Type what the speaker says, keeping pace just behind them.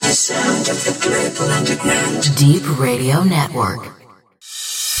sound of the global underground. Deep Radio Network.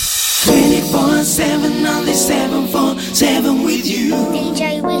 24/7 on the 747 with you.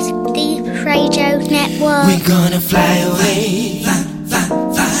 DJ Wisk, Deep Radio Network. We're gonna fly away,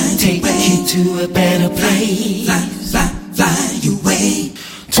 fly, take you to a better place. Fly you away.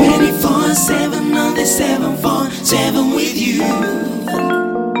 24/7 on the 747 with you.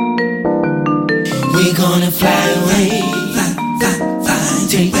 We're gonna fly away, fly,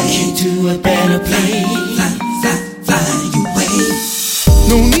 take you to a better place. Fly you away.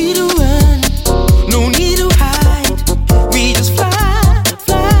 No need to run, no need to hide. We just fly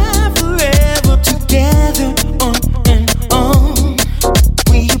forever together, on and on.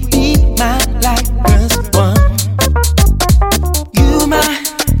 Will you be my life as one? You my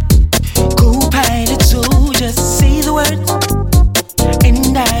co-pilot, so just say the word,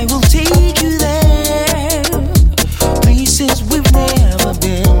 and I will take you there, places we've never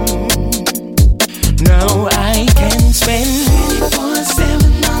been. Now I can spend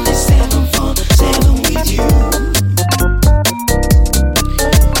 24/7 on the 747 with you.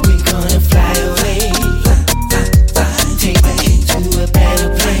 We're gonna fly away, fly, take you to a better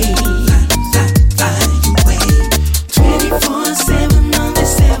place. Fly you away. 24/7 on the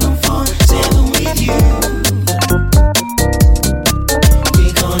 747 with you.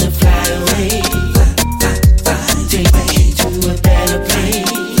 We're gonna fly away, fly, take you to a better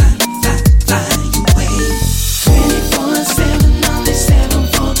place. Fly you away. 24/7 on the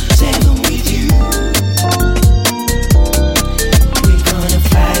 747 with you. We're gonna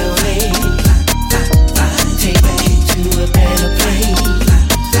fly away, fly, take you to a better place.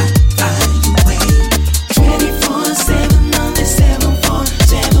 Fly you away. 24/7 on the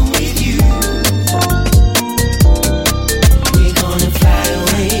 747 with you. We're gonna fly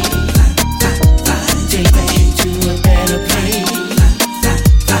away, fly, take you to a better place.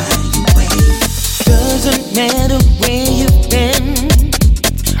 Fly you away. Doesn't matter where you've been,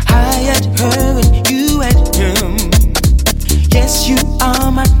 I had her and you had him. Yes, you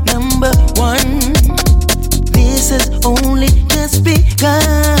are my number one. This has only just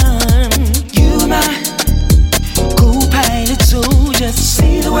begun. You my co-pilot, so just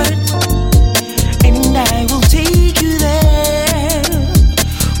say the word, and I will take you there,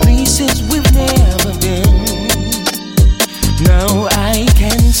 places we've never been. Now I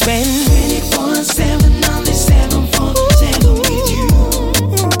can spend 24/7 on the 747 with you.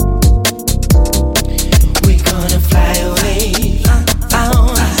 We're gonna fly away,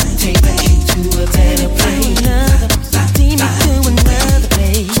 take you to a better place. Take me to another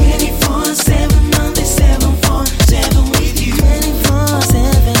place. 24/7 on the 747 with you.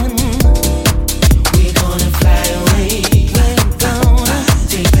 24/7. We're gonna fly away, we're gonna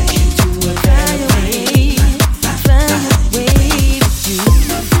take you to a better place. Fly away with you.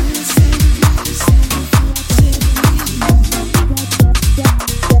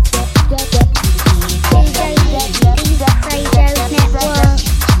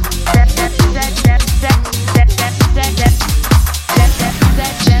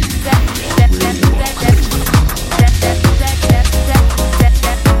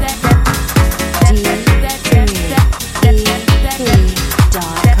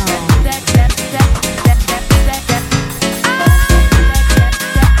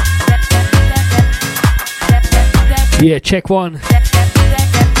 Yeah, check one.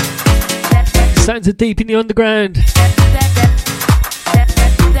 Sounds of Deep in the Underground.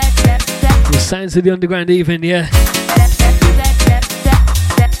 The sounds of the underground even, yeah.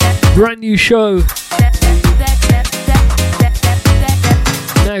 Brand new show.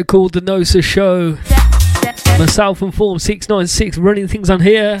 Now called the NOSA Show. Myself and Form 696 running things on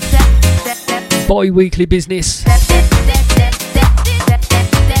here. Bi-weekly business.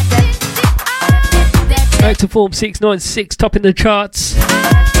 Out to Form 696, topping the charts.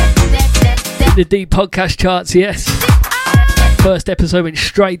 In the Deep podcast charts, yes. First episode went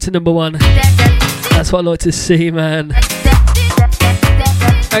straight to number one. That's what I like to see, man.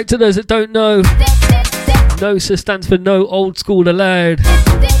 Out to those that don't know, NOSA stands for No Old School Allowed.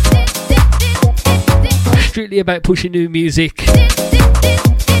 Strictly about pushing new music.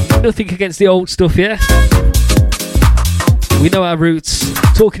 Nothing against the old stuff, yeah? We know our roots.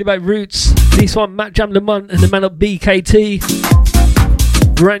 Talking about roots, this one, Matt Jam Lamont and the man up BKT.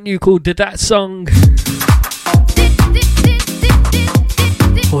 Brand new called That Song.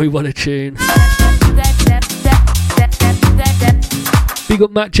 Boy, what a tune. Big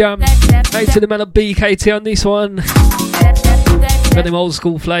up Matt Jam. Out to the man up BKT on this one. Got them old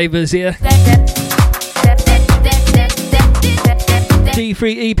school flavours here.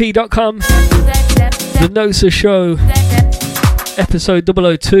 D3EP.com. The NOSA Show. episode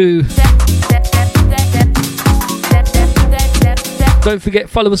 002. Don't forget,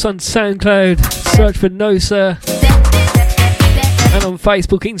 follow us on SoundCloud, search for NOSA, and on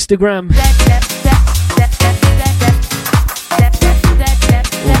Facebook, Instagram.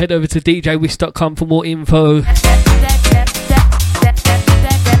 Or head over to djwisk.com for more info.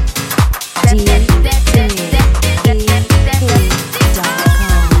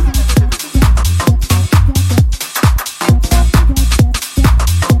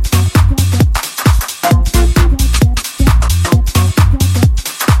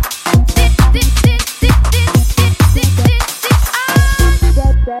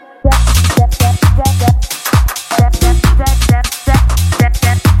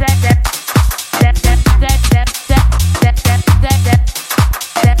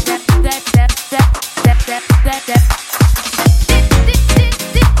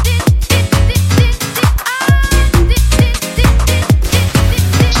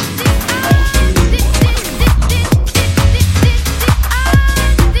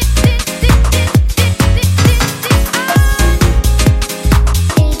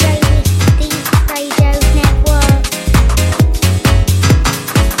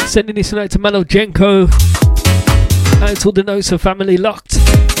 Sending this one out to Malojenko, out to the NOSA family locked,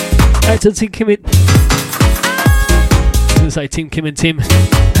 out to Tim Kim and I was going to say Tim Kim and Tim,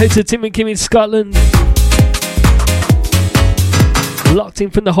 out to Tim and Kim in Scotland, locked in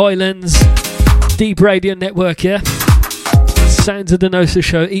from the Highlands, Deep Radio Network, yeah. Sounds of the NOSA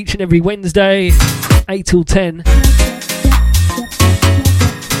show each and every Wednesday, 8 till 10.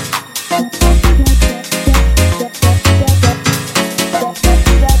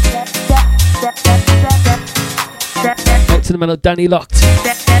 Out to the man of Danny Locked.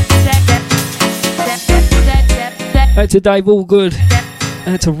 Out to Dave Allgood.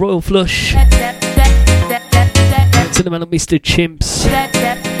 Out to Royal Flush. Out to the man of Mr. Chimps.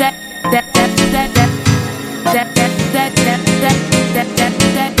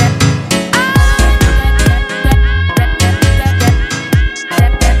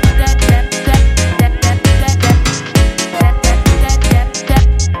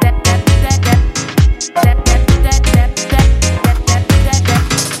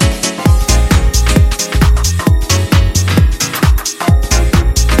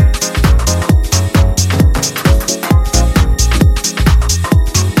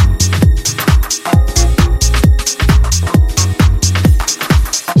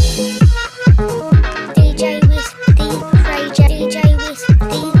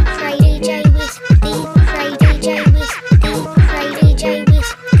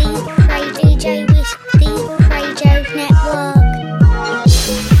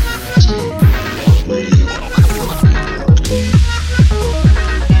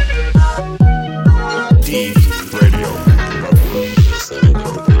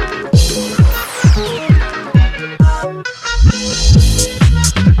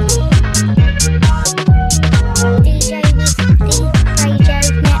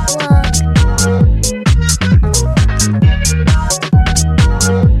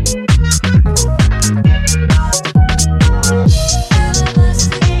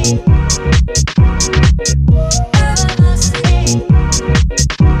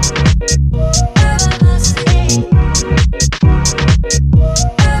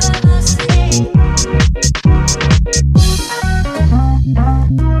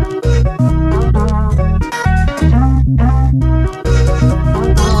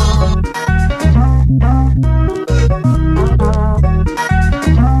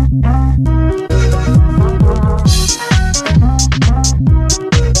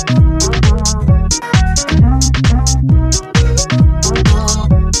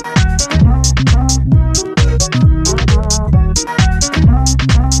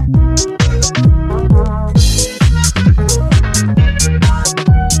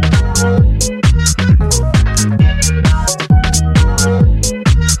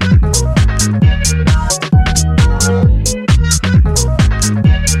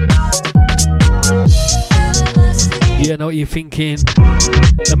 Thinking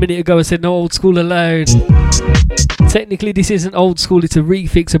a minute ago I said no old school allowed. Technically this isn't old school, it's a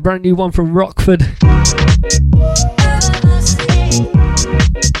refix, a brand new one from Rockford.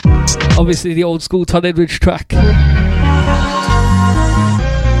 Obviously the old school Todd Edwards track.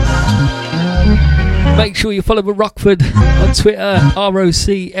 Make sure you follow Rockford on Twitter,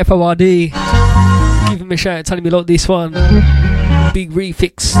 ROCFORD. Give him a shout telling me like this one. Big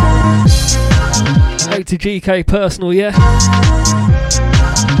refix. Out to GK Personal, yeah?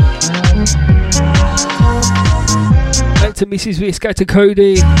 Out to Mrs. Wisk, out to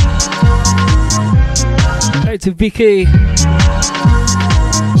Cody. Out to Vicky.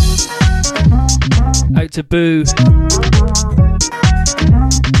 Out to Boo.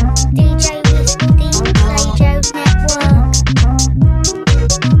 DJ Wisk, the Radio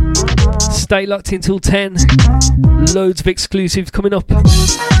Network. Stay locked until 10. Loads of exclusives coming up.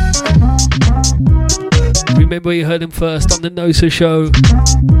 Remember you heard them first on the NOSA show.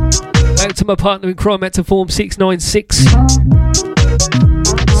 Out to my partner in crime at Form 696.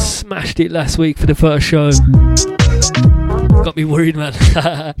 Smashed it last week for the first show. Got me worried, man.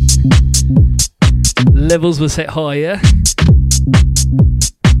 Levels were set high, yeah?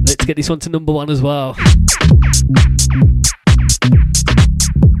 Let's get this one to number 1 as well.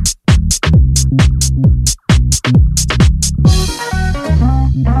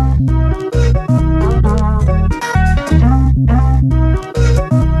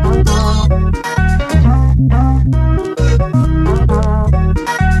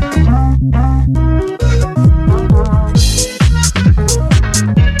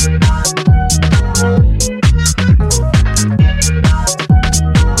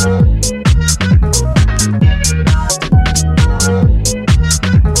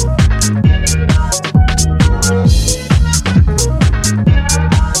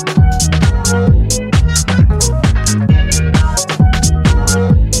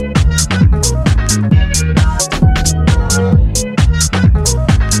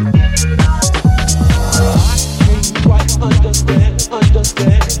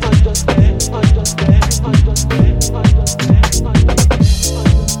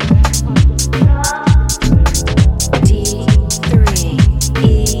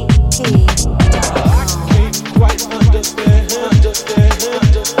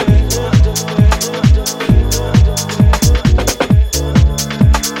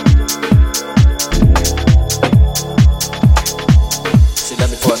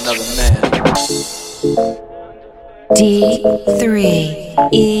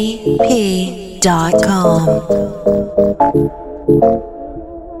 D3EP.com.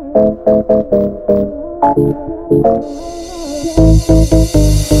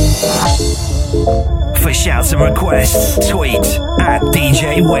 For shouts and requests, tweet at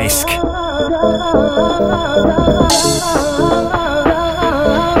DJ Wisk.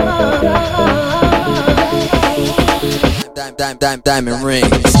 Diamond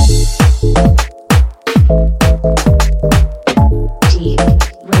rings.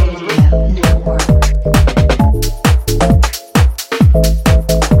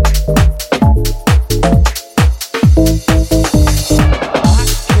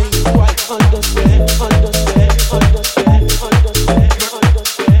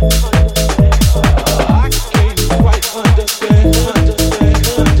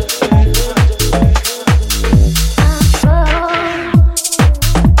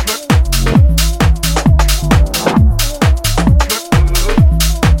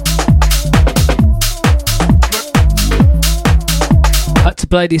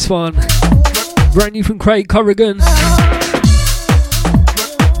 Play this one. Brand new from Craig Corrigan.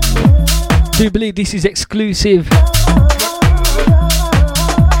 Do believe this is exclusive.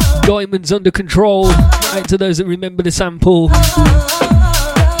 Diamonds Under Control. Out to those that remember the sample.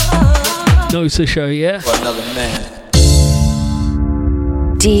 NOSA show, yeah? Another man.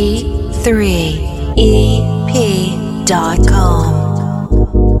 D3EP.com.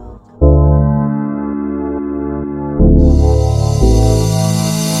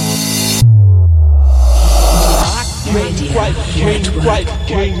 I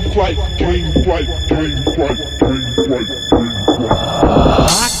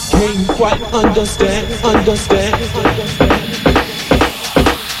can't quite understand.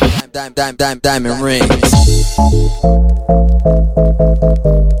 Diamond rings.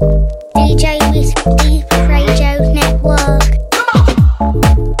 DJ Wisk, the Radio Network.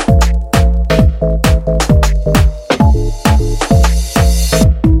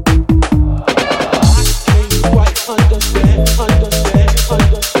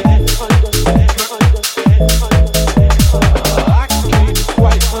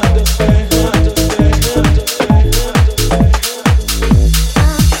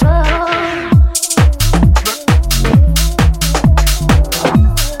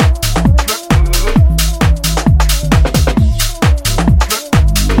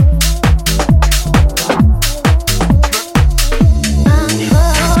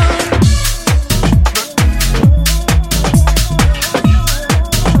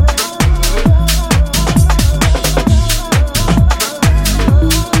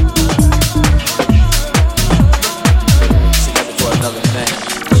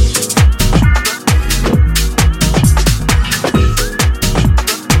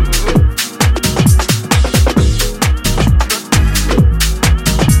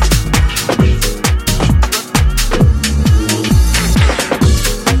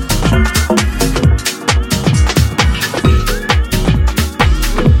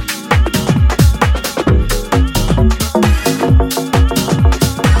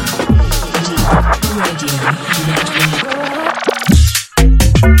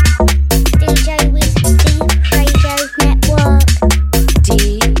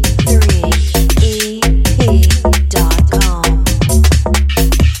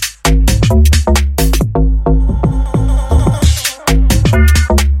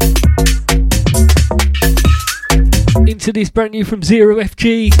 brand new from Zero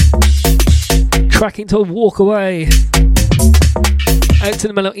FG. Track entitled Walk Away. Out to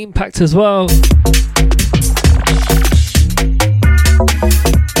the Mellow Impact as well.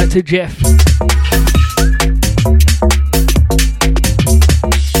 Out to Jeff.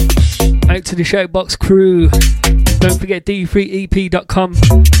 Out to the Shoutbox crew. Don't forget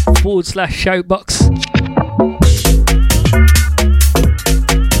d3ep.com/shoutbox.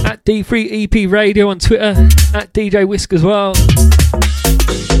 At D3EP Radio on Twitter. At DJ Wisk as well.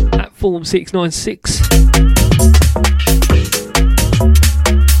 At Form 696.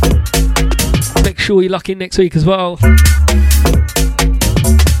 Make sure you lock in next week as well.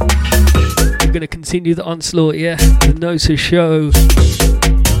 We're going to continue the onslaught, yeah? The NOSA show.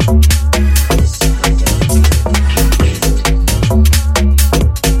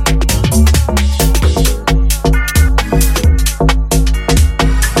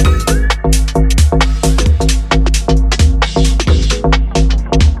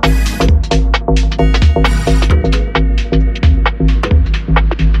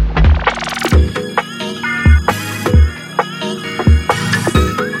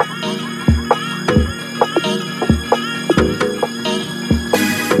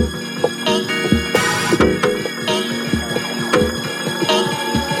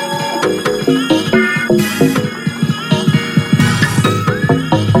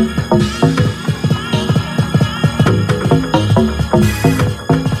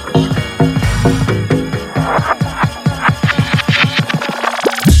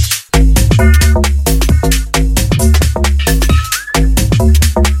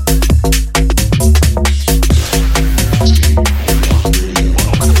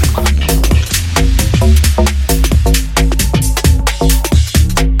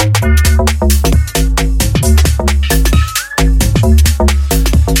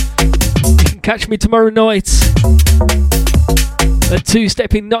 Catch me tomorrow night at Two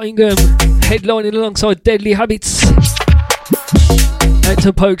Step in Nottingham, headlining alongside Deadly Habits. Out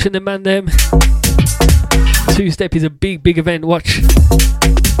to Poach and the man them. Two Step is a big event, watch.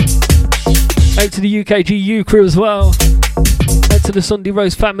 Out to the UKGU crew as well. Out to the Sunday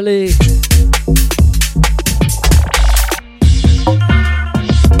Roast family.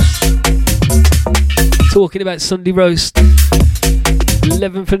 Talking about Sunday Roast,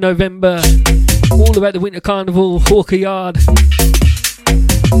 11th of November, all about the Winter Carnival, Hawker Yard.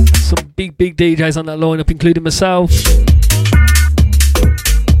 Some big DJs on that lineup, including myself.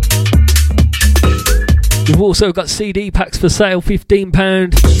 We've also got CD packs for sale,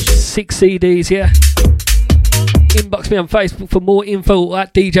 £15, 6 CDs, yeah. Inbox me on Facebook for more info,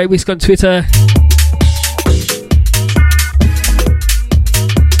 at DJ Wisk on Twitter.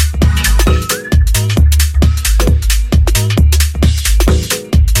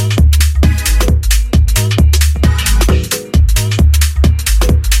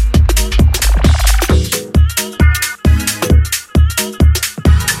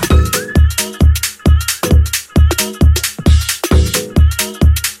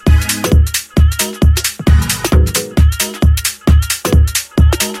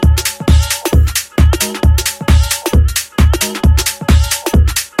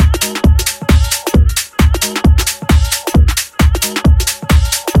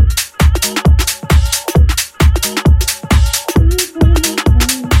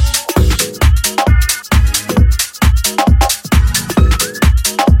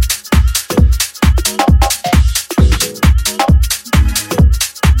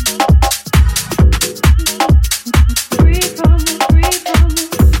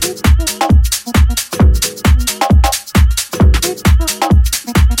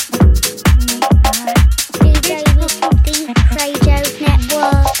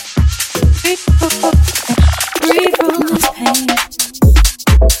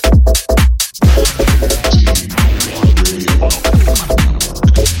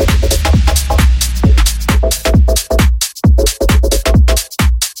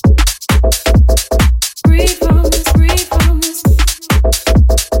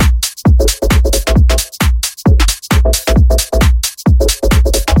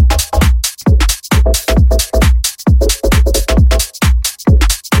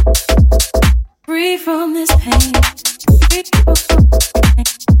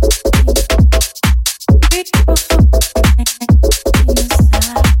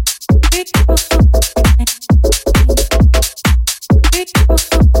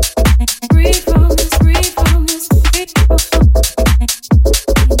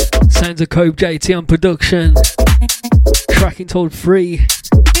 Cove JT on production. Track entitled Free.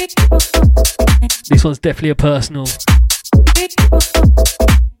 This one's definitely a personal.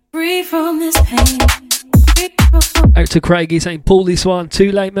 Free from this pain. Out to Craigie saying, pull this one,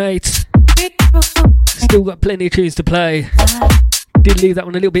 too late, mate. Still got plenty of tunes to play. Did leave that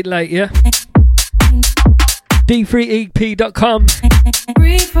one a little bit late, yeah? D3EP.com.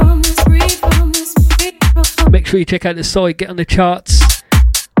 Make sure you check out the site, get on the charts.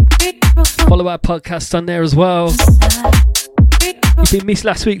 Follow our podcast on there as well. If you missed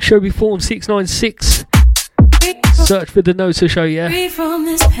last week's show before on 696, search for the NOSA show, yeah?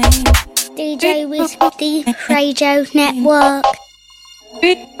 DJ Wisk, the Radio Network.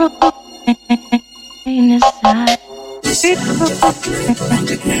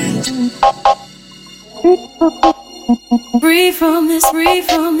 Free from this, free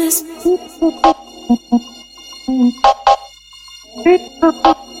from this.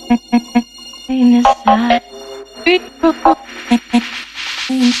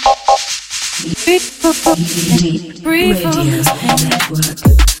 Deep Radio Network.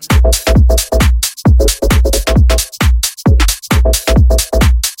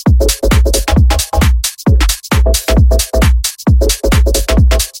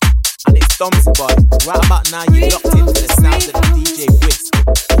 Thumbsy boy, right about now you're locked in for the sound of the DJ Wisk.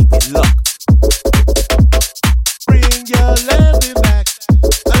 Keep it locked. Bring your loving back.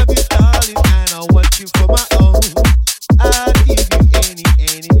 I love you, darling, and I want you for my own. I'll give you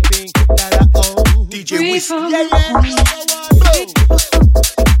anything that I own. DJ Wisk, yeah.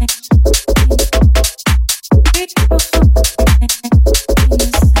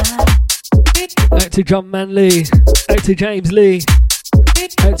 Out to John Manley, out to James Lee,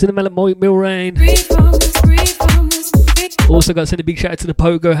 out to the Mike Milrain. Also got to send a big shout out to the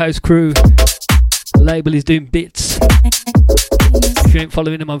Pogo House crew. The label is doing bits. If you ain't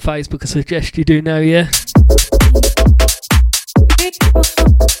following them on Facebook, I suggest you do now, yeah?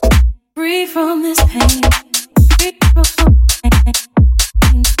 Free from this pain.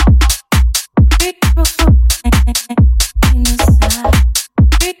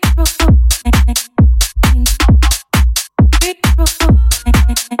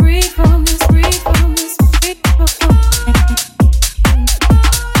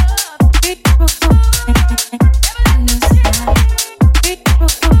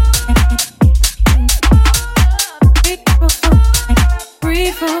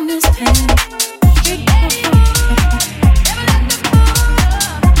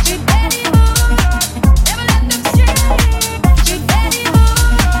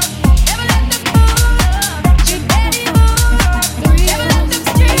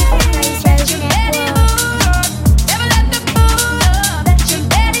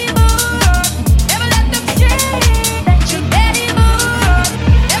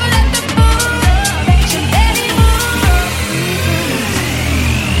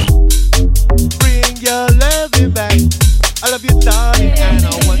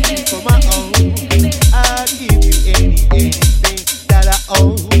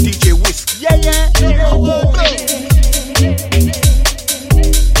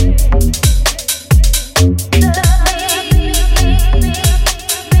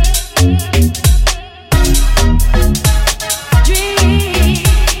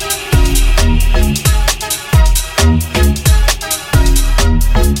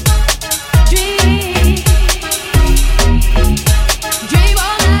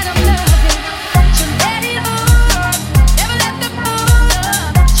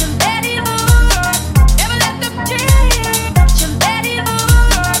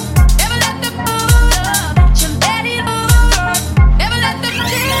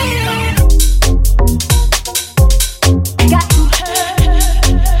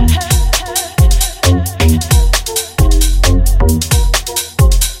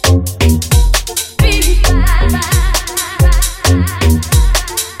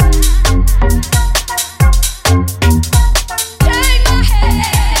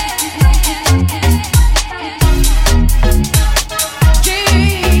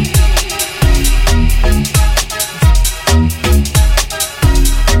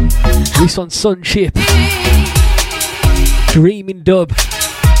 This on Sunship, Dreaming Dub.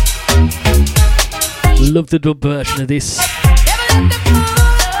 Love the dub version of this.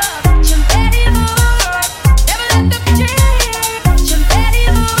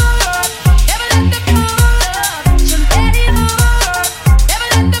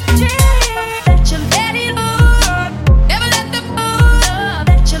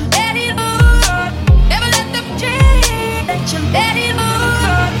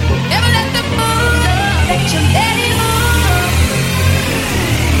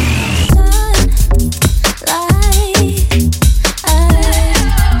 Light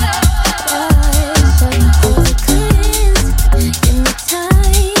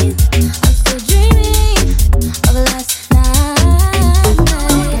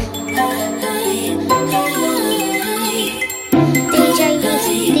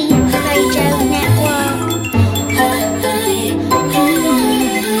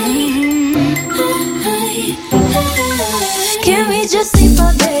just sleep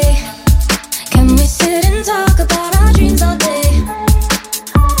all day? Can we sit and talk about our dreams all day?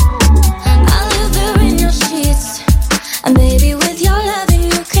 I live there in your sheets, and baby, with your loving,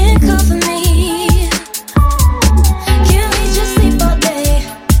 you can cover me. Can we just sleep all day?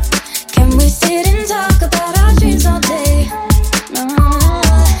 Can we sit and talk about our dreams all day? And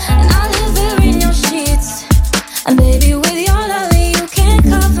I live there in your sheets, and baby, with your loving, you can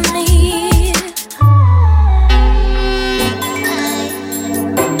cover me.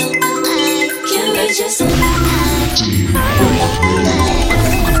 Can we just high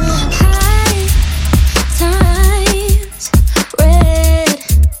times, red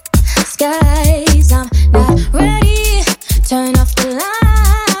skies, I'm not ready. Turn off the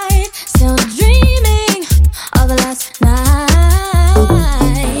light, still dreaming of the last night.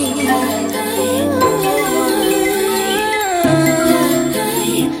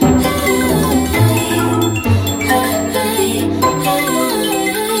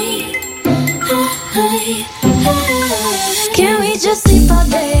 Can we just sleep all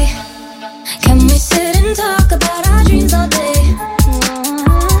day? Can we sit and talk about our dreams all day?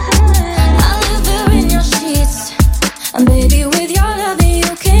 I live there in your sheets, and baby, with your loving,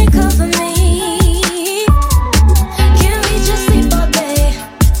 you can cover me. Can we just sleep all day?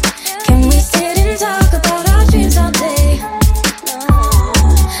 Can we sit and talk about our dreams all day?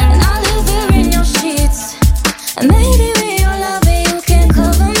 And I live there in your sheets, and baby, with your loving, you can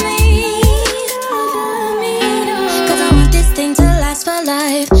cover me. Cause I want this thing to last for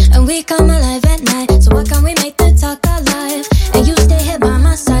life, and we come alive at night. So why can't we make the talk alive? And you stay here by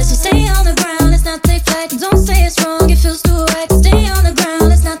my side, so stay on the ground, let's not take flight. Don't say it's wrong, it feels too right. Stay on the ground,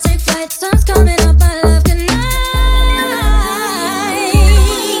 let's not take flight. Sun's coming up, my love, good night.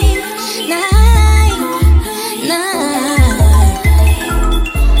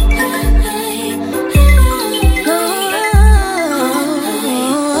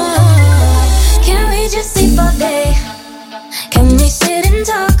 Can we just sleep all day? Can we sit and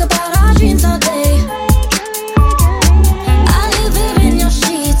talk about our dreams all day? I live there in your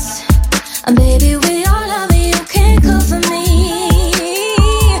sheets, and baby, with your loving, you can cover me.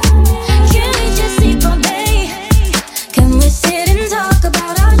 Can we just sleep all day? Can we sit and talk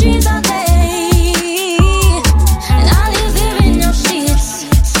about our dreams all day? And I live there in your sheets,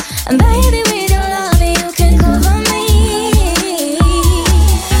 and baby, with your loving, you can cover me.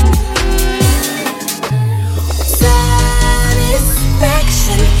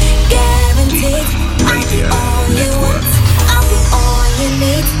 Satisfaction guaranteed. I'll be all you want, I'll be all you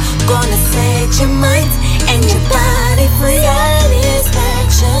need. Gonna set your mind and your body free.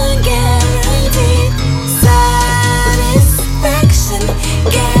 Satisfaction guaranteed. Satisfaction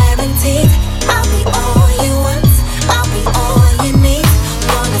guaranteed. I'll be all you want, I'll be all you need.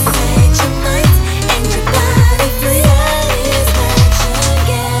 Gonna set your mind and your body free. Satisfaction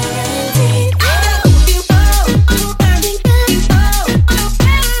guaranteed.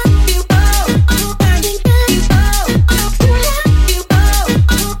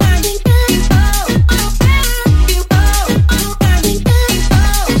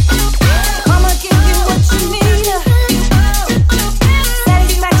 I'ma give you what you need.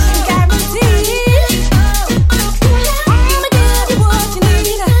 Satisfaction guaranteed. I'ma give you what you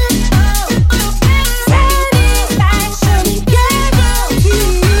need. Satisfaction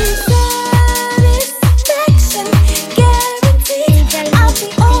guaranteed. Satisfaction guaranteed. I'll be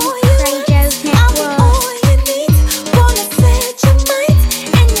all you want, I'll be all you need. Wanna set your mind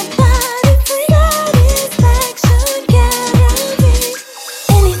and your body free. Satisfaction guaranteed.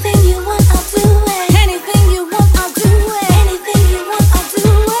 Anything you want, I'll do it. Anything you want, I'll do it. Anything you want, I'll do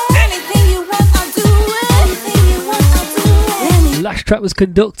it. Anything you want, I'll do it. Anything you want, I'll do it. Last track was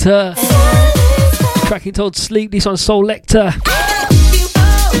Conductor. Track entitled Sleep. This on Soul Lecter.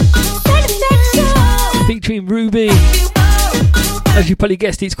 Featuring Ruby. As you probably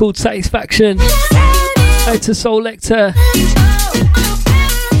guessed, it's called Satisfaction. Out to Soul Lecter.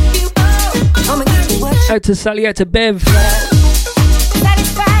 Out to Sally, out to Bev.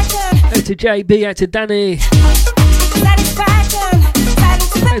 Out to JB, out to Danny.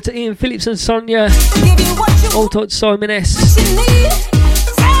 Out to Ian Phillips and Sonia. All to Simon S.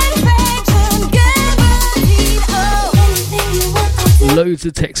 Loads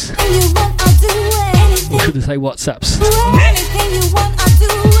of texts. Or should I say WhatsApps? Anything you want, I'll do it.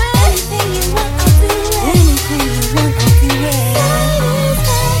 Anything you want, I'll do it. Anything you want, I'll do it.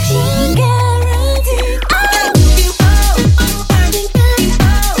 Satisfaction guaranteed. Satisfaction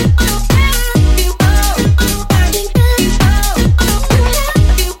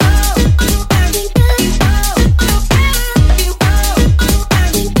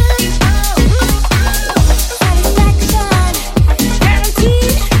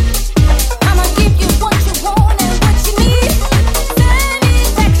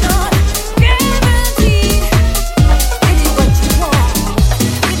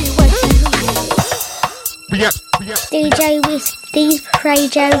DJ Wisk, Deep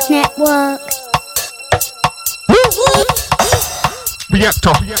Radio Network.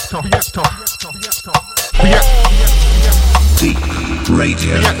 Reactor. Deep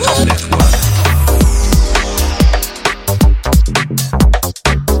Radio Network.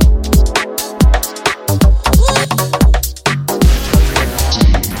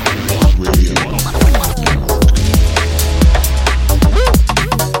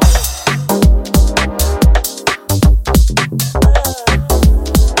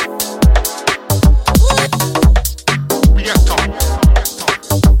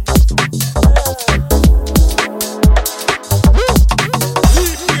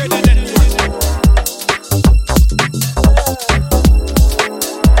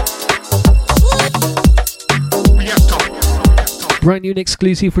 Brand new and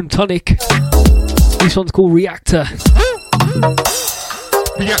exclusive from Tonic. This one's called Reactor.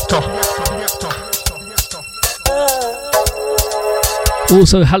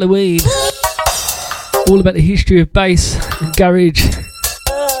 Also Halloween. All about the history of bass and garage.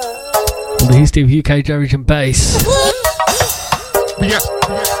 Or the history of UK garage and bass.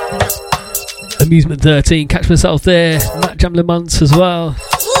 Amusement 13. Catch myself there. Matt Jam Lamont as well.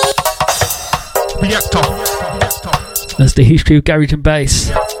 That's the history of garage and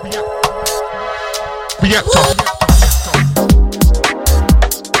bass.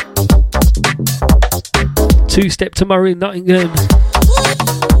 Two-step tomorrow in Nottingham.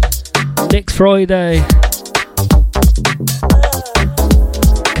 Next Friday.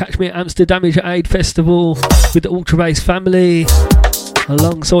 Catch me at Amsterdam at Aid Festival with the Ultra Bass family.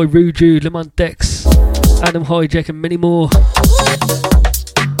 Alongside Ruju, Lamont Dex, Adam Hijack and many more.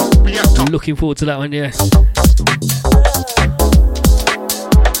 Looking forward to that one, yeah.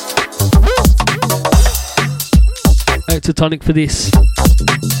 Out to Tonic for this.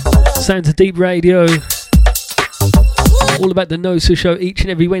 Sounds of Deep Radio. All about the NOSA show each and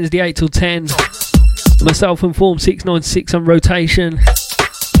every Wednesday 8 till 10. Myself and Form 696 on rotation.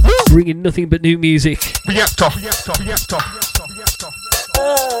 Bringing nothing but new music.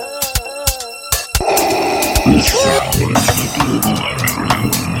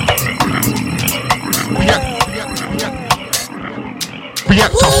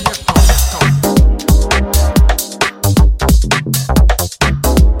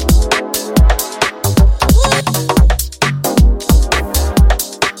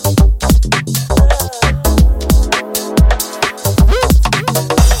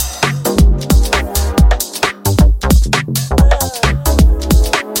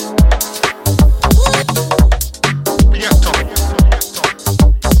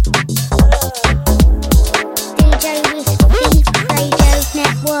 DJ Wisk, Deep Radio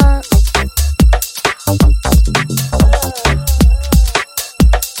Network.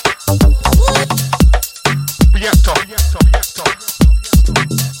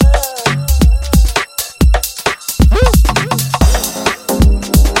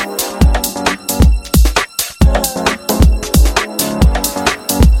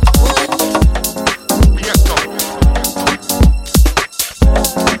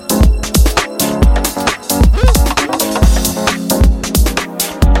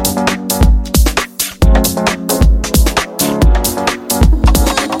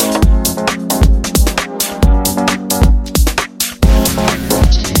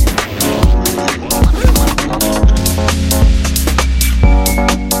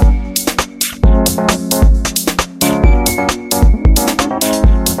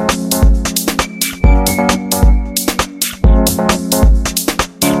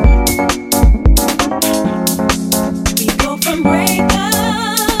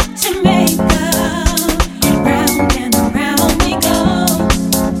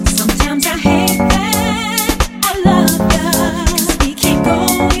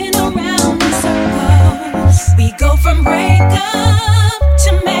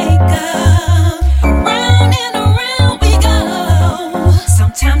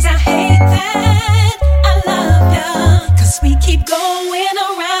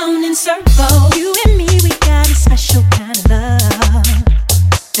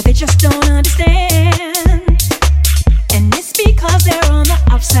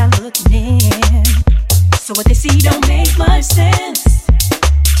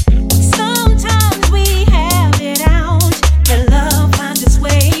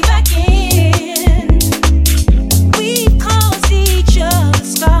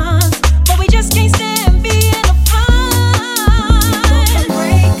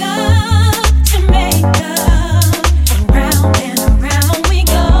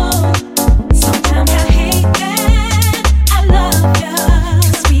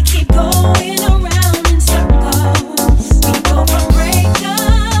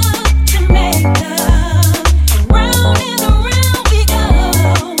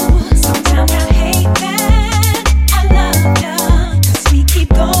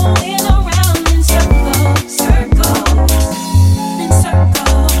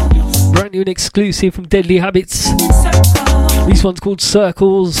 you an exclusive from Deadly Habits. This one's called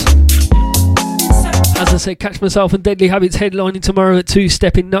Circles. As I said, catch myself and Deadly Habits headlining tomorrow at 2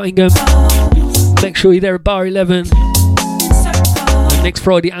 Step in Nottingham. Make sure you're there at Bar 11. And next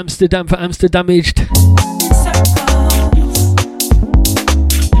Friday, Amsterdam for Amsterdamaged.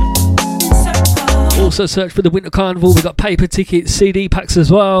 Also search for the Winter Carnival. We've got paper tickets, CD packs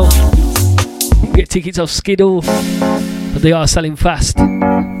as well. You can get tickets off Skiddle, but they are selling fast.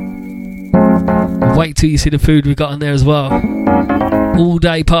 Wait till you see the food we got on there as well. All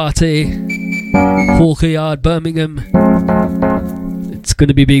day party, Hawker Yard, Birmingham. It's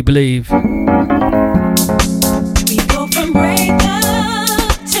gonna be big, believe. We go from break up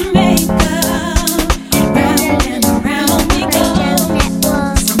to make up, round and around we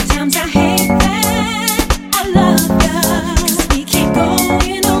go. Sometimes I hate that I love ya, 'cause we keep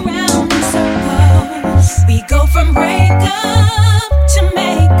going around in circles. We go from break up to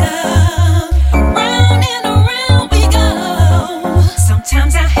make up, round and around we go.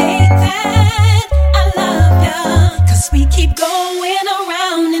 Sometimes I hate that I love ya, 'cause we keep going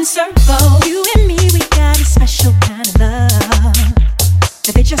around in circles. You and me, we got a special kind of love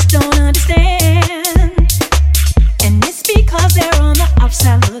that they just don't understand. And it's because they're on the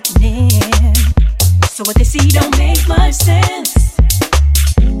outside looking in, so what they see don't make much sense.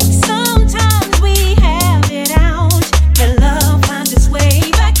 Sometimes we have it out, but love finds its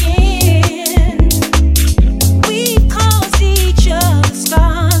way back in. We've caused each other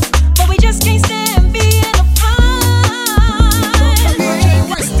scars, but we just can't stand being apart.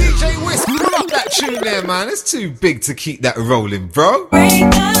 DJ Wisk, rock that tune there, man. It's too big to keep that rolling, bro. Break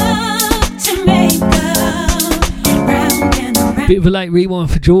up to make up, round and around. Bit of a late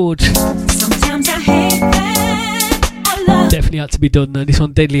rewind for George. Sometimes I hate that I love Definitely had to be done though. This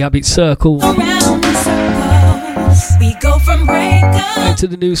one, Deadly Habits, Circle. around in circles. We go from break Out up to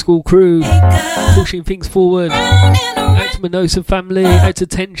the new school crew, to make up, pushing things forward. round and around. Out to my NOSA family, out to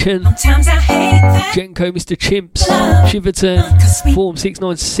Tension, Sometimes I hate that Jenko, Mr. Chimps, Shiverton, Form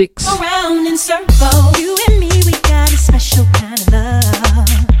 696. around in circles. You and me, we got a special kind of love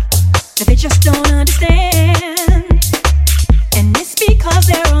that they just don't understand. And it's because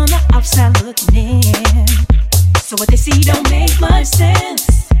they're on the outside looking in, so what they see don't make much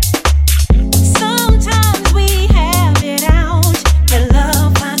sense. Sometimes we have it out, but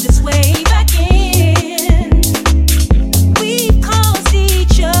love finds its way back in. We've caused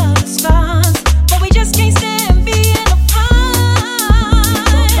each other scars, but we just can't stand being apart.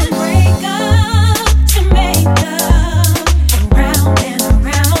 Break up to make up, around and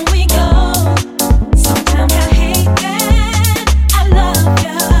around we go. Sometimes I hate that I love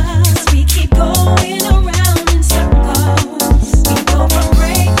ya, 'cause we keep going around in circles. We go from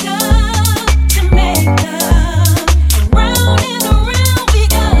break up to make up, around and around we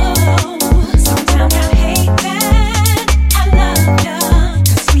go. Sometimes I hate that I love ya,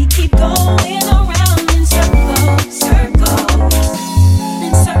 'cause we keep going around in circles, circles,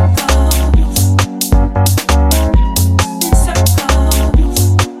 in circles, in circles.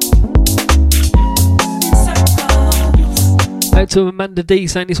 Out to Amanda D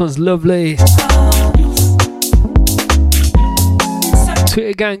saying this one's lovely.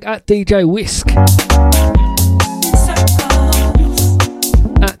 Twitter gang at DJ Wisk,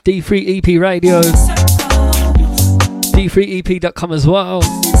 at D3EP Radio, D3EP.com as well.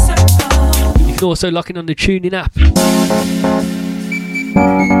 You can also lock in on the TuneIn app.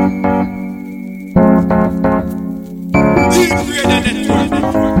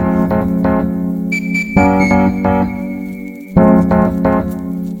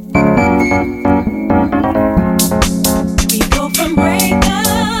 We go from break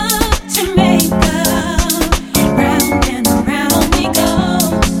up to make up, round and around we go.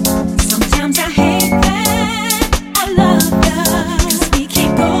 Sometimes I hate that I love ya, 'cause we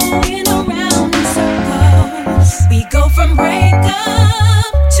keep going around in circles. We go from break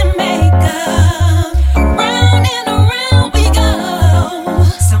up to make up, round and around we go.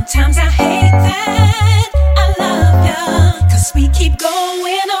 Sometimes I hate that I love ya, 'cause we keep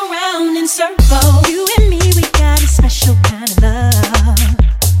going around in circles. You and me, we got a special kind of love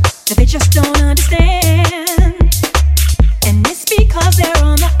that they just don't understand. And it's because they're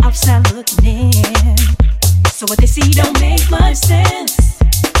on the outside looking in, so what they see don't make much sense.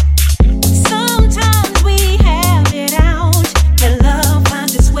 Sometimes we have it out, but love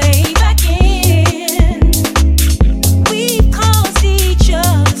finds its way back in. We've caused each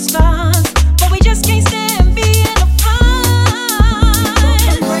other scars, but we just can't stand being apart.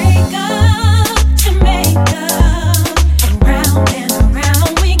 Break up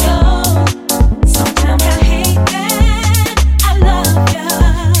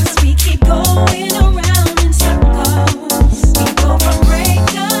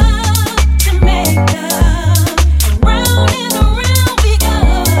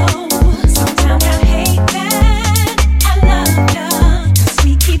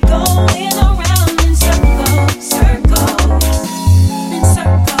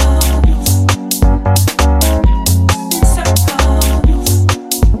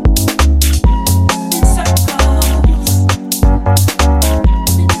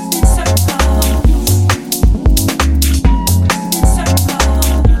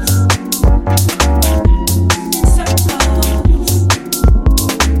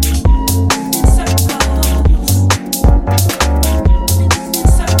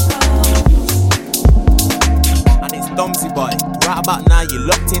about now, you're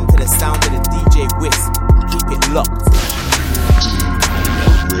locked into the sound of the DJ Wisk. Keep it locked.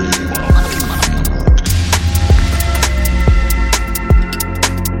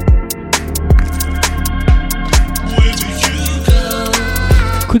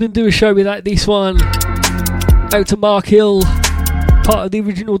 Couldn't do a show without this one. Out to Mark Hill, part of the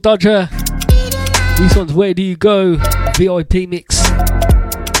original Dodger. This one's Where Do You Go? VIP mix.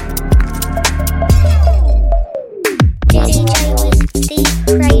 DJ Wisk,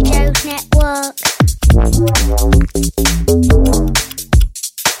 the Radio Network.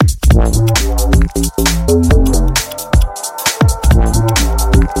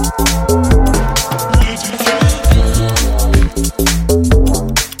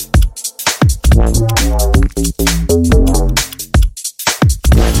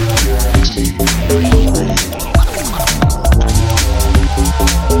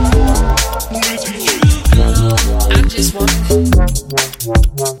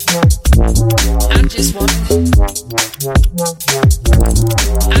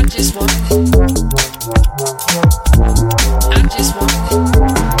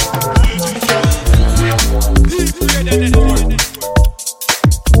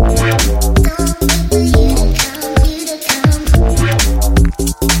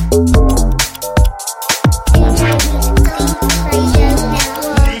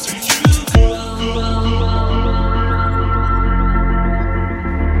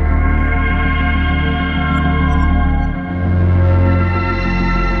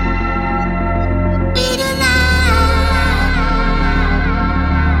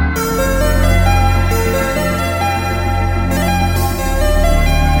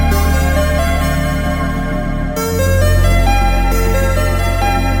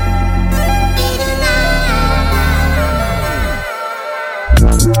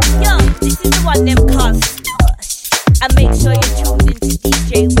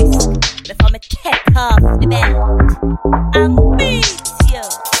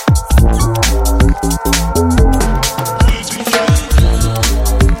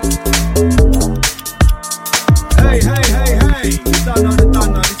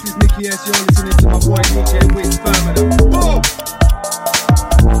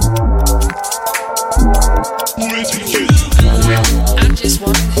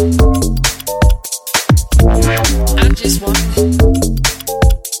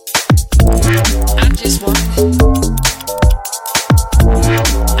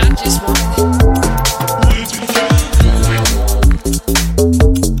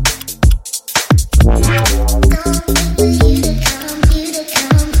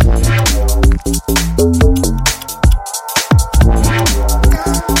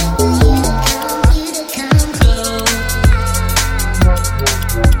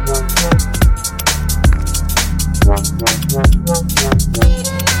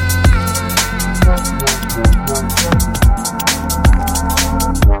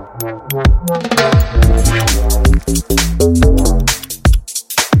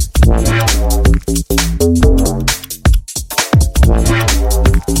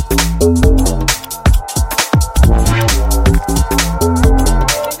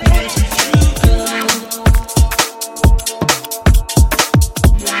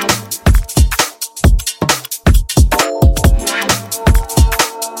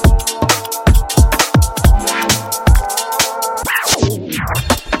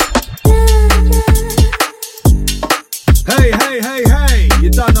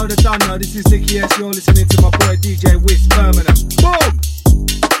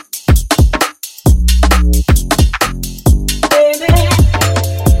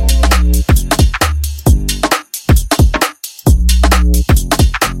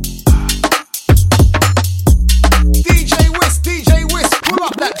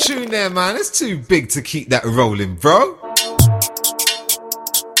 Man, it's too big to keep that rolling, bro.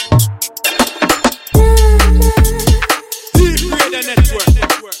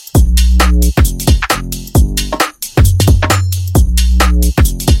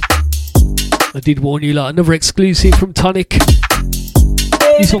 I did warn you, like another exclusive from Tonic.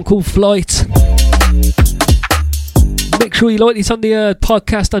 This one called Flight. Make sure you like this on the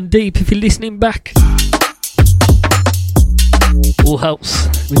podcast on Deep if you're listening back. All helps.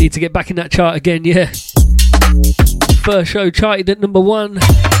 We need to get back in that chart again, yeah. First show charted at number 1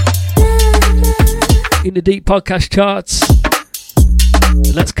 in the Deep podcast charts. And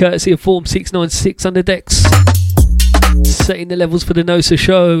that's courtesy of Form 696 on the decks. Setting the levels for the NOSA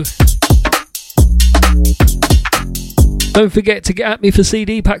show. Don't forget to get at me for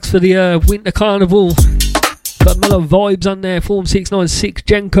CD packs for the Winter Carnival. Got Mellow Vibes on there. Form 696,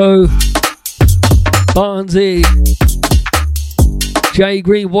 Jenko, Barnsey. Jay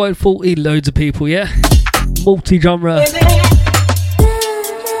Green, Wild 40, loads of people, yeah? Multi-genre.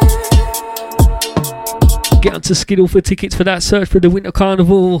 Get onto Skiddle for tickets for that. Search for the Winter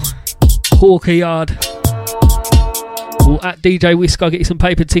Carnival, Hawker Yard. Or at DJ Wisk, I'll get you some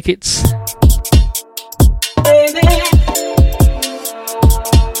paper tickets.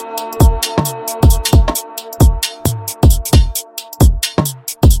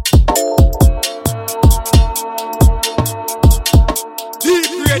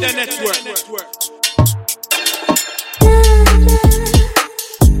 Network.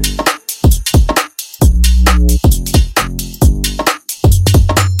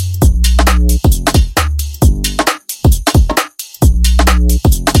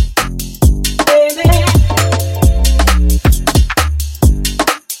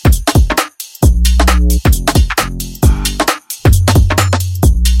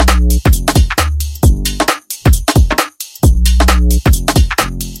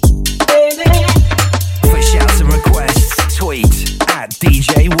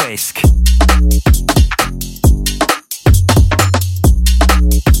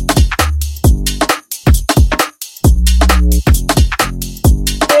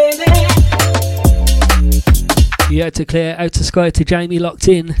 Out to Claire, out to Sky, to Jamie locked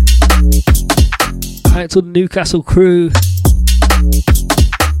in. Out to the Newcastle crew.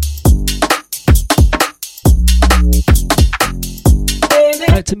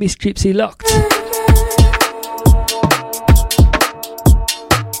 Out to Miss Gypsy locked.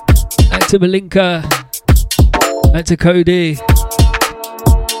 Out to Malinka. Out to Cody.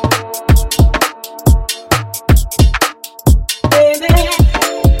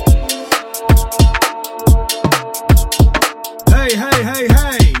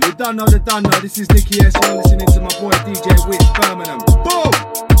 Hey, you don't know the done know. This is Nicky S. You're listening to my boy DJ Wisk Birmingham. Boom!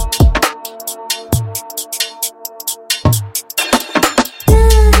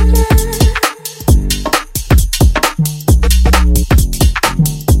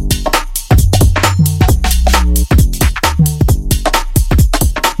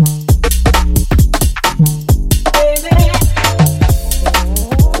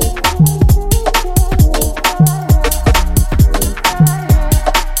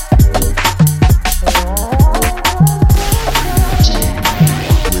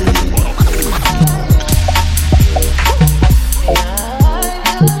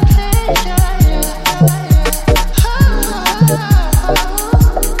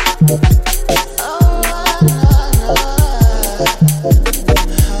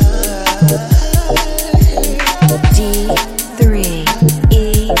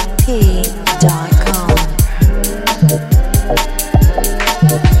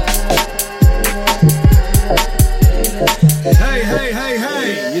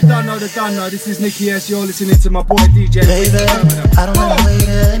 This is Nicky S. You're listening to my boy DJ. Baby, I don't wanna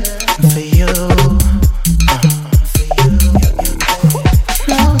wait for you.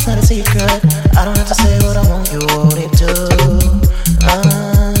 No, it's not a secret. I don't have to say what I want. You already do.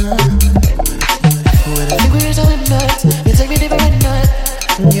 When I think we're so in nuts, you take me deeper in nut.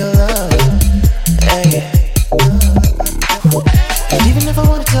 Your love, hey. And even if I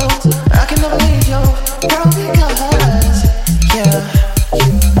wanted to, I can never leave you, girl, because yeah.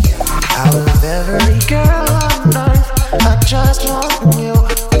 Out of every girl on earth, I just want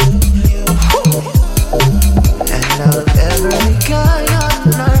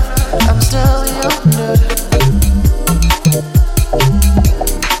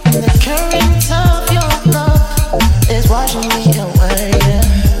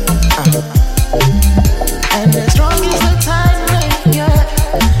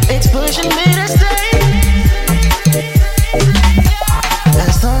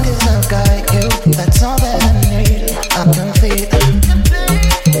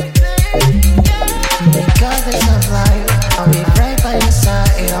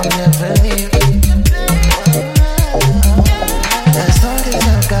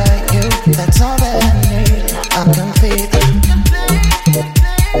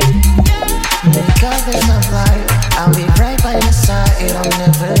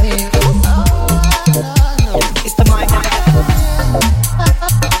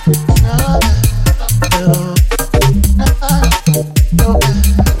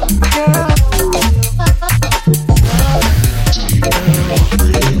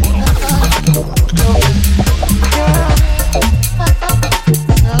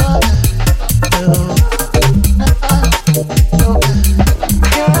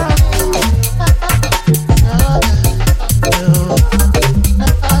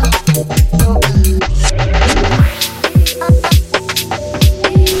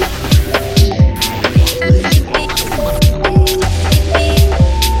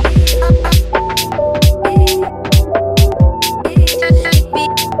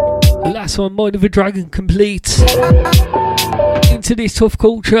That's on Mind of a Dragon complete. Into this tough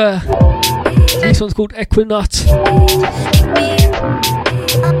culture. This one's called Equinox.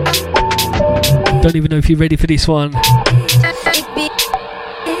 Don't even know if you're ready for this one.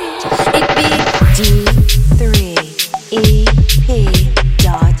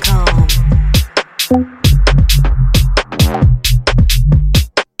 D3EP.com.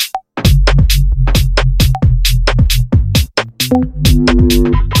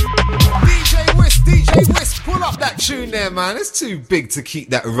 DJ Wisk, pull up that tune there, man. It's too big to keep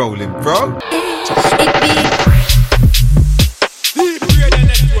that rolling, bro.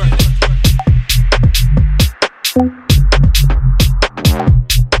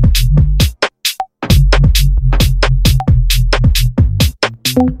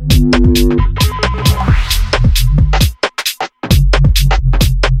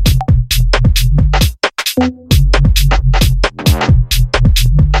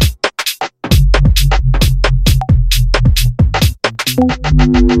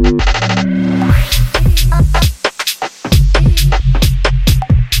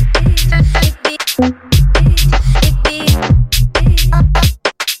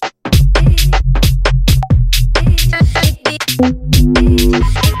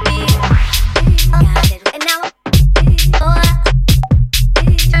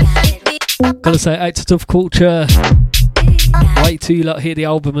 Gotta say, out to Tough Culture. Wait till you lot hear the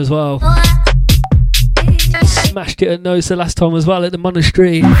album as well. Smashed it at NOSA last time as well at the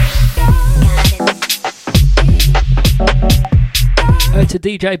Monastery. Out to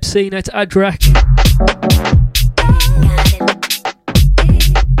DJ Obscene, out to Adrak.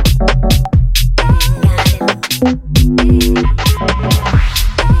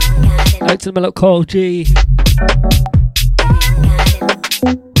 Out to the Mellow Carl G.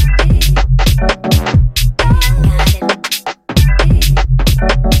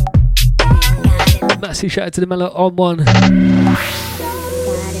 Massive shout out to the Mellow on one.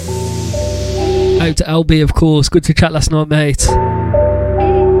 Out to LB, of course. Good to chat last night, mate.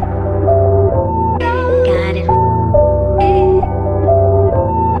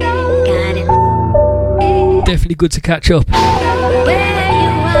 Definitely good to catch up.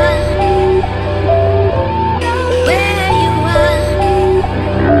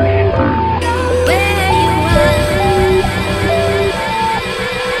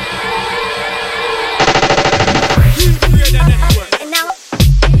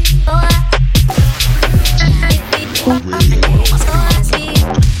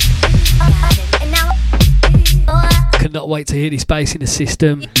 Cannot wait to hear this bass in the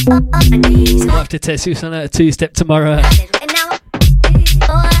system. I'll have to test this on a two-step tomorrow.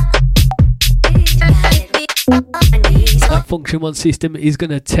 That Function 1 system is going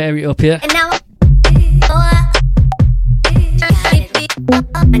to tear it up here.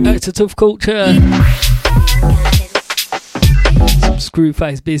 It's a Tough Culture. Some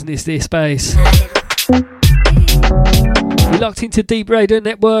screw-face business, this bass. You're locked into Deep Radio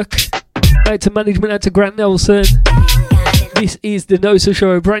Network. Out to management, out to Grant Nelson. This is the NOSA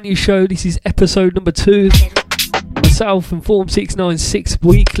Show, a brand new show. This is episode number 2. Myself and Form 696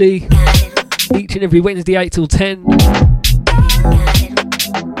 weekly. Each and every Wednesday, 8 till 10.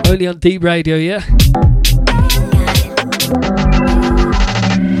 Only on Deep Radio, yeah?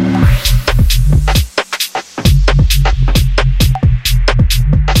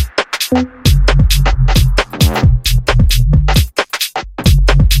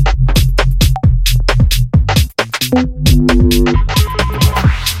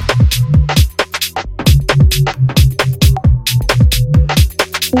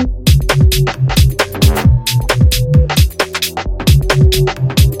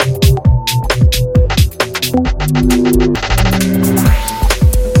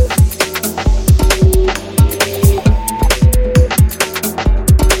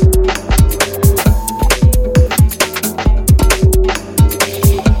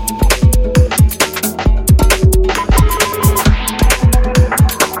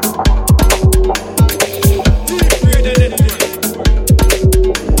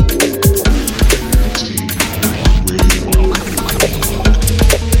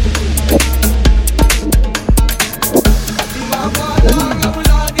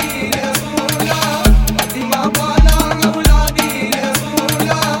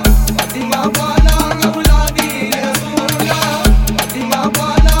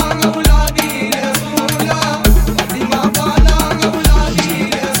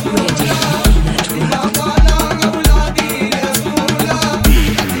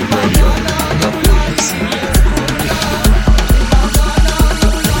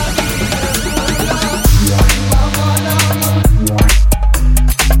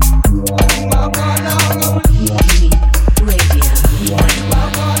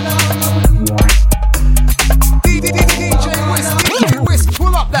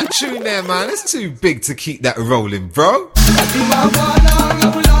 tune there, man. It's too big to keep that rolling, bro.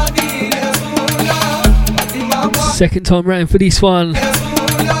 Second time round for this one.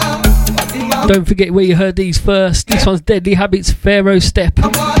 Don't forget where you heard these first. This one's Deadly Habits, Pharaoh Step.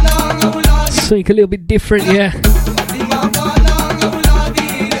 Something a little bit different, yeah.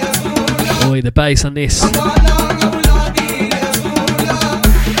 Boy, the bass on this.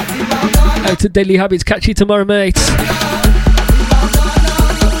 Out to Deadly Habits. Catch you tomorrow, mates.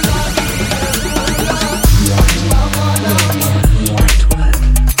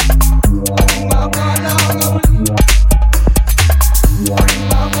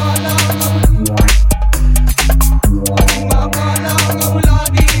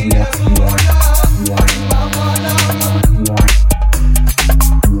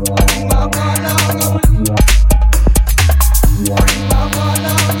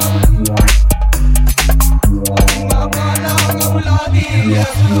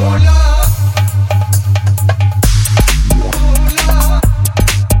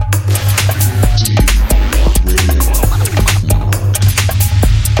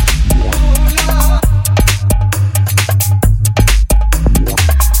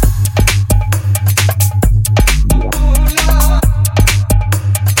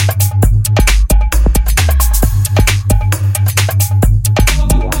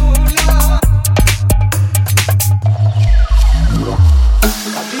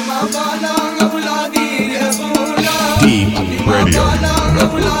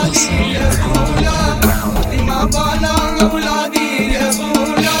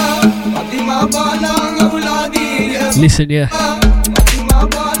 Listen, yeah.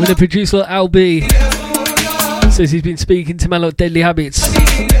 When the producer Al B says he's been speaking to man like Deadly Habits,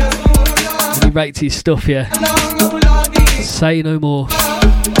 and he rates his stuff, yeah. Say no more.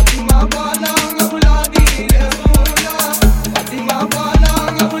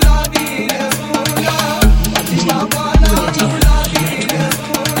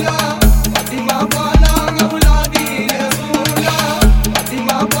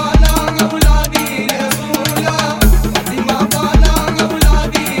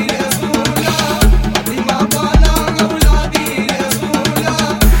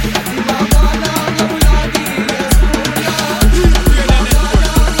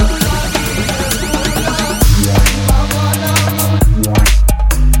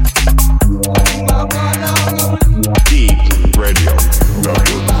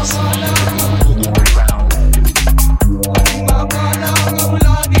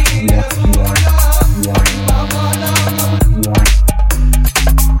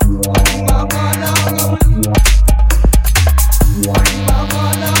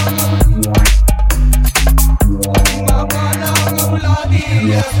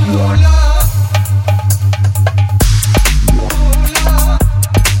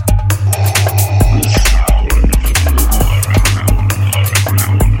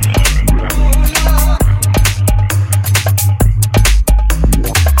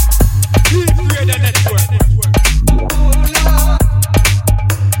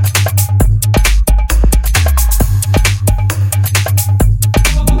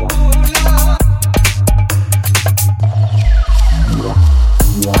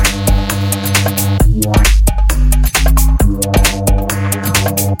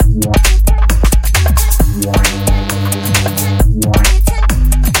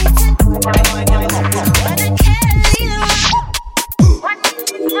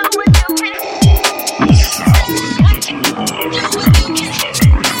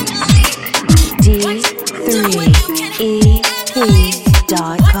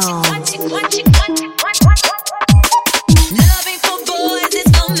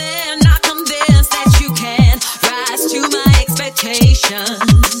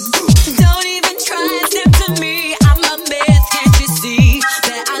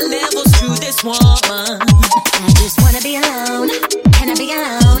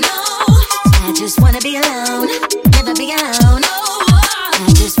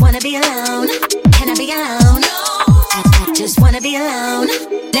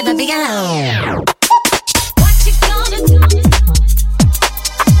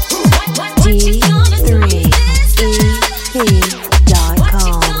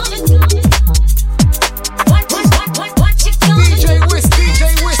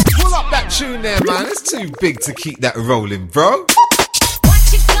 Big to keep that rolling, bro.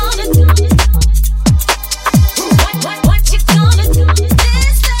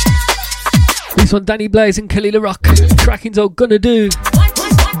 This one, Danny Blaze and Kalila Rock. Tracking's all gonna do.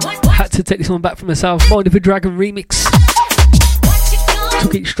 Had to take this one back from myself. Mind of a Dragon remix.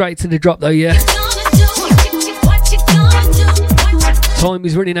 Took it straight to the drop though, yeah. Time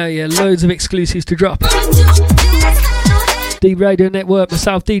is running out here. Loads of exclusives to drop. The Radio Network,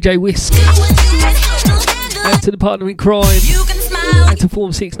 myself, DJ Wisk. Out to the partner in crime. Out to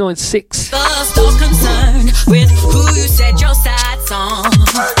Form 696. First or concerned with who you said your sights on.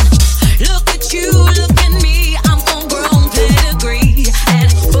 Look at you, look at me. I'm homegrown pedigree,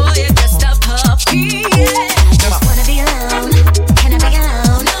 and boy, you're just a puppy. Yeah. I just wanna be alone. Can I be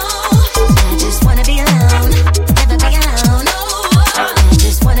alone? No. I just wanna be alone. Never be alone. No. I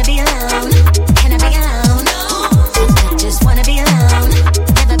just wanna be alone. Can I be alone? No. I just wanna be alone.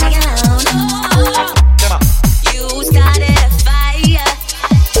 Never be alone. No. You started a fire.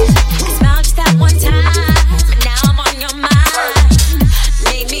 I smiled just that one time, but now I'm on your mind.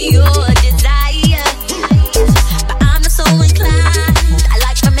 Made me your desire, but I'm not so inclined. I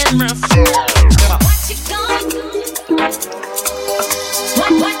like the memory. What you gonna do? What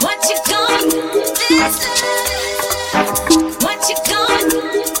you gonna do? What you gonna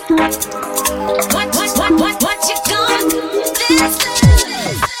do? What you gonna do?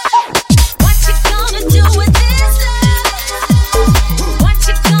 What you gonna do with this love? What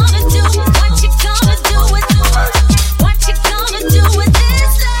you gonna do? What you gonna do with what you gonna do with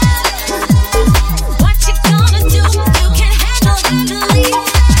this love? What you gonna do? You can handle it.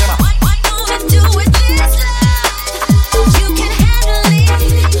 What you gonna do with this love? You can handle it.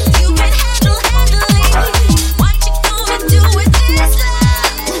 You can handle it. What you gonna do with this love?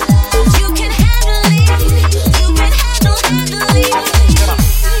 You can handle it. You can handle it.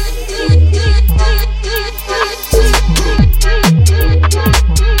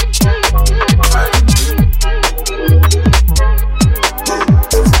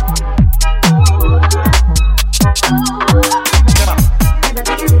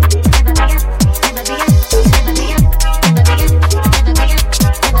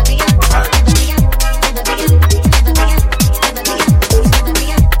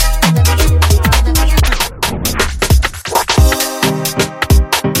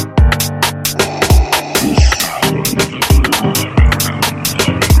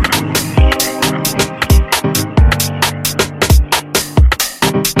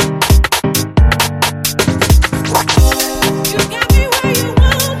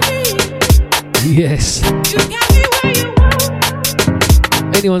 Yes.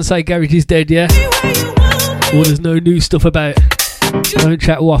 Anyone say garage is dead, yeah? Or there's no new stuff about? Don't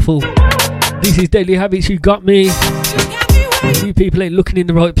chat waffle. This is Deadly Habits, you got me. You people ain't looking in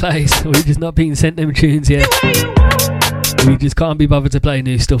the right place. Or you're just not being sent them tunes yet. We just can't be bothered to play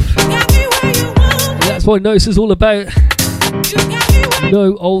new stuff. And that's what NOSA's all about.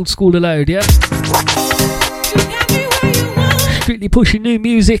 No old school allowed, yeah? Strictly pushing new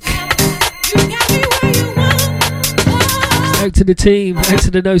music. Out to the team, out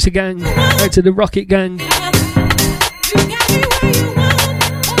to the NOSA gang, out to the Rocket gang.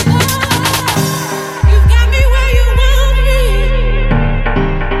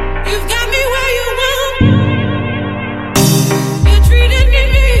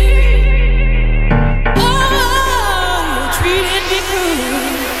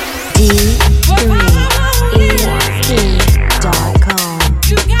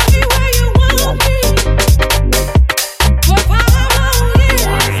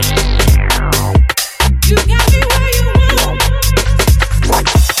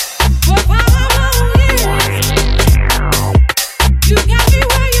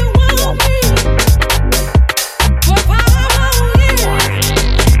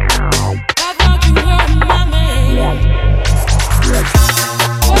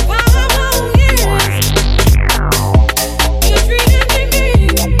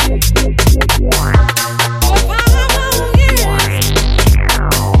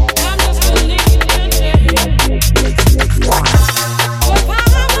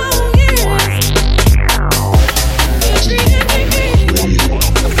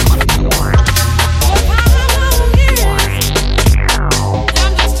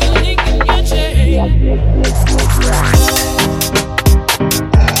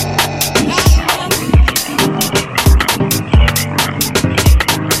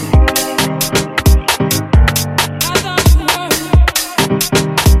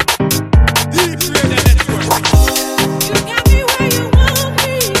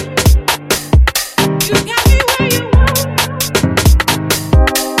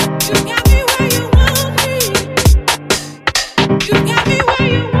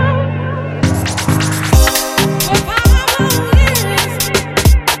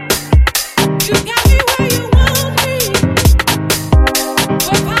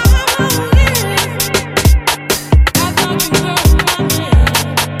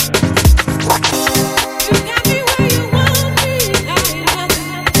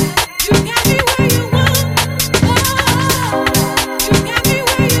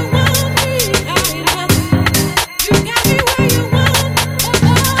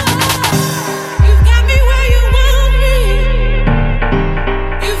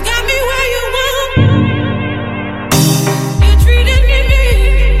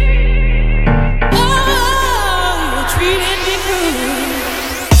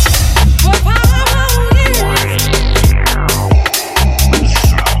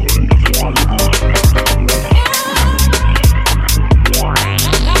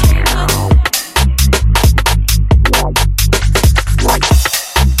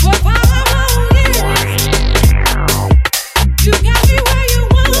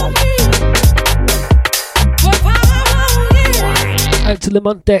 Out to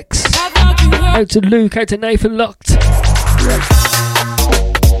Lamont Dex. Out to Luke. Out to Nathan Locked.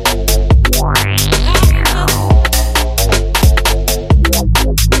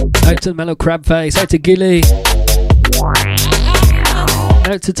 Out to Mellow Crabface. Out to Gilly.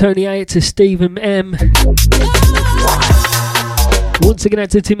 Out to Tony A. Out to Stephen M. Once again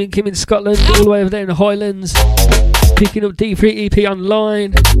out to Tim and Kim in Scotland. All the way over there in the Highlands. Picking up D3 EP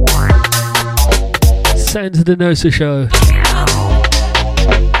online. Sounds of the NOSA show.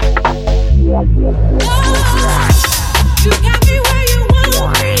 You got me where you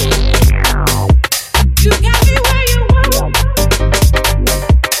want me. You got me where you want.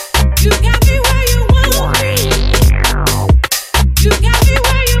 You got me where you want me. You got me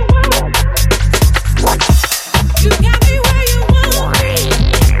where you want. You got me where you want me.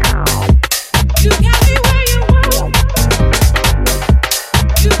 You got me where you want.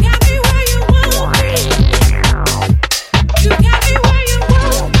 You got me where you want me. You got me where you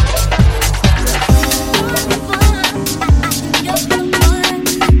want.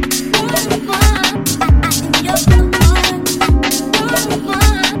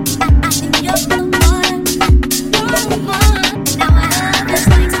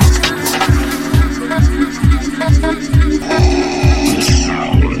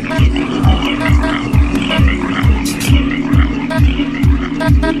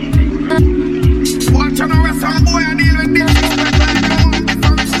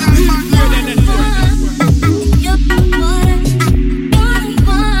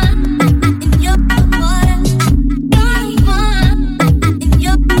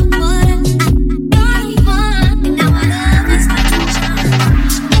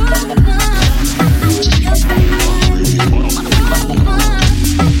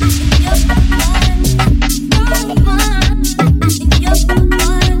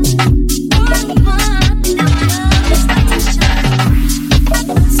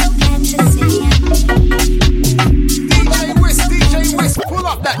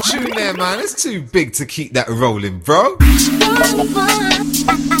 Too big to keep that rolling, bro.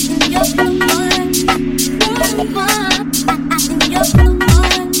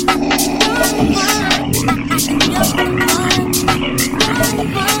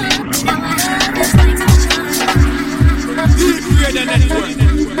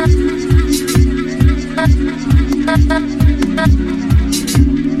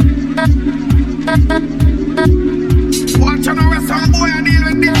 Watch on the rest some boy and deal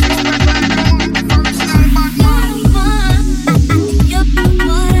with this.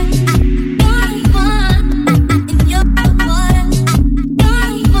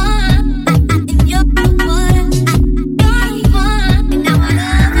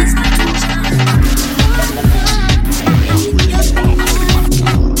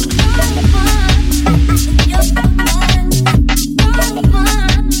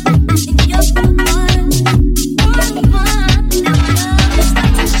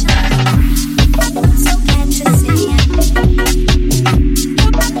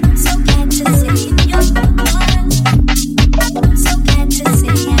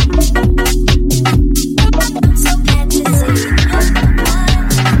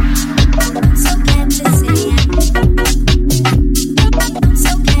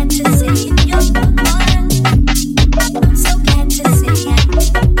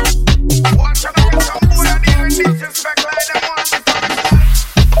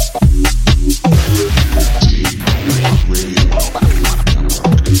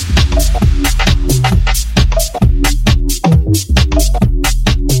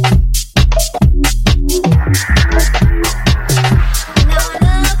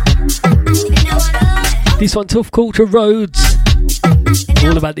 This one, Tough Culture Roads.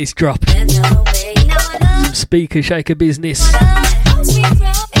 All about this drop. Some speaker shaker business.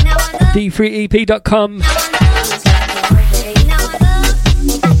 D3EP.com.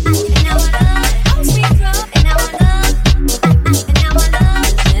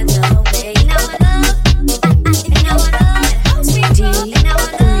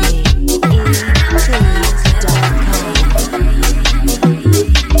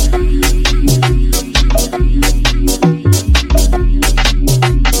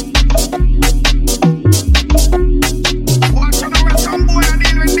 Watch on the rest some boy and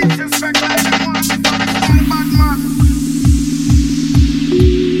deal with this. Respect like them.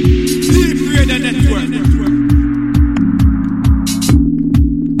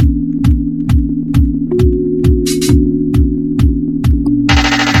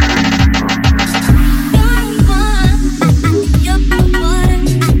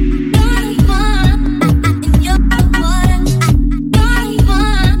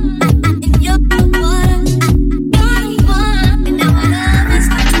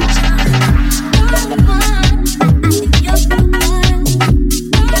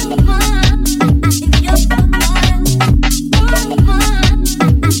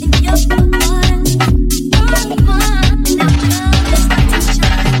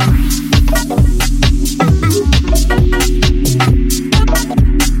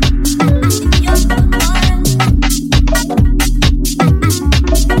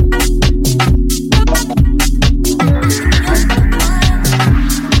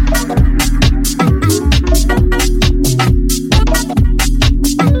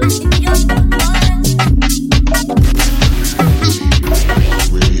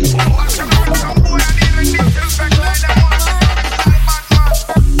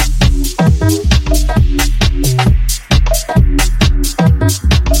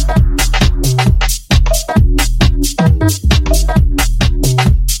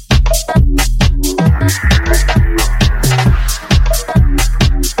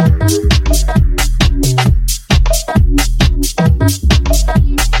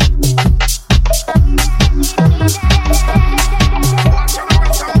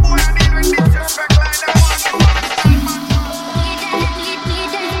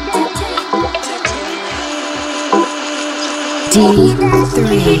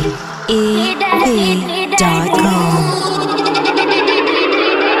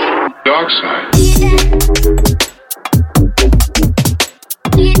 D3EP.com. Dark side.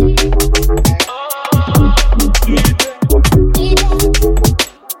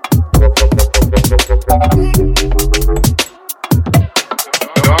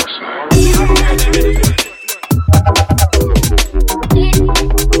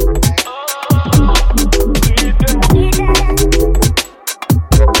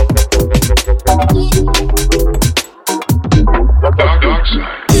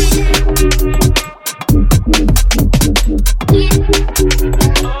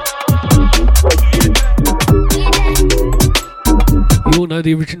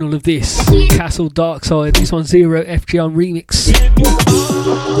 The original of this Castle Dark Side. This one's Zero FGR remix.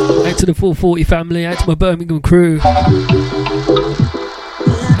 Out to the 440 family, out to my Birmingham crew, out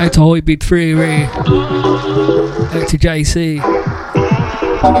to Hybrid 3, out to JC.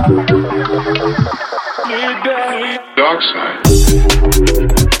 Dark side.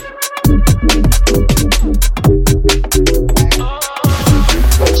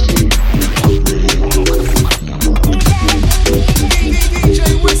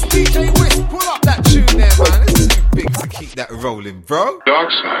 DJ Wisk, pull up that tune there, man. It's too big to keep that rolling, bro. Dark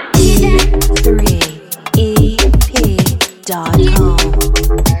side. D3EP.com.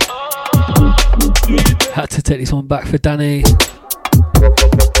 Had to take this one back for Danny.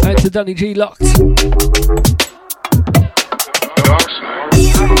 Out to Danny G Locked. Dark side.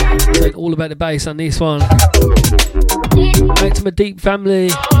 Take all about the bass on this one. Out to my Deep family.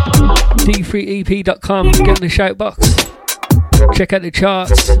 D3EP.com. Get in the shout box. Check out the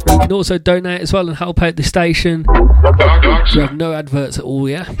charts. You can also donate as well and help out the station. We have no adverts at all,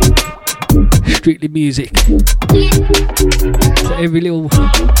 yeah? Strictly music. So every little, I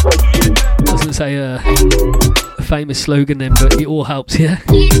was going to say a famous slogan then, but it all helps, yeah?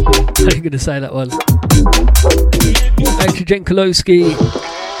 I ain't going to say that one. Out to Jen Kolowski.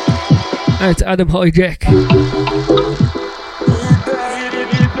 Out to Adam Hijack.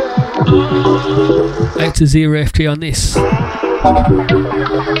 Out to Zero FG on this.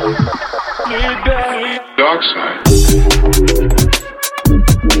 Dark side.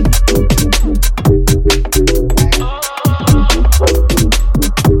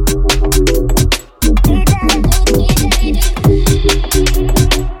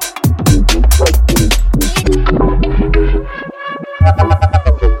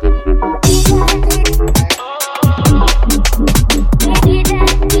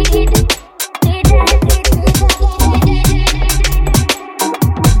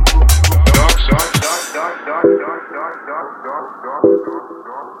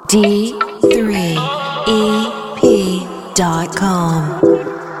 D3EP.com.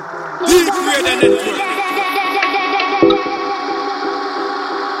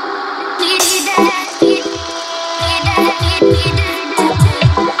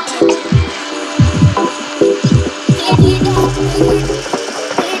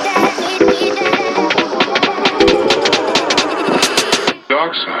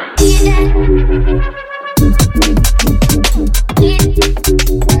 Dark side.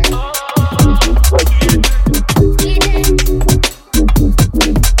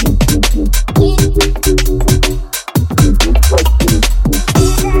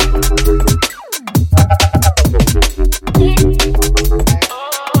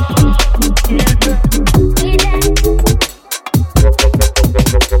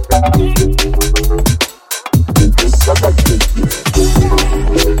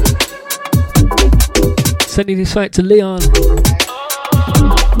 Sending this fight to Leon.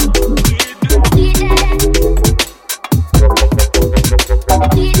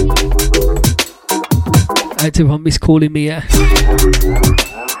 Out to one miss calling me, yeah.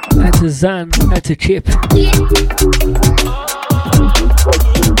 Out to Zan, out to Chip.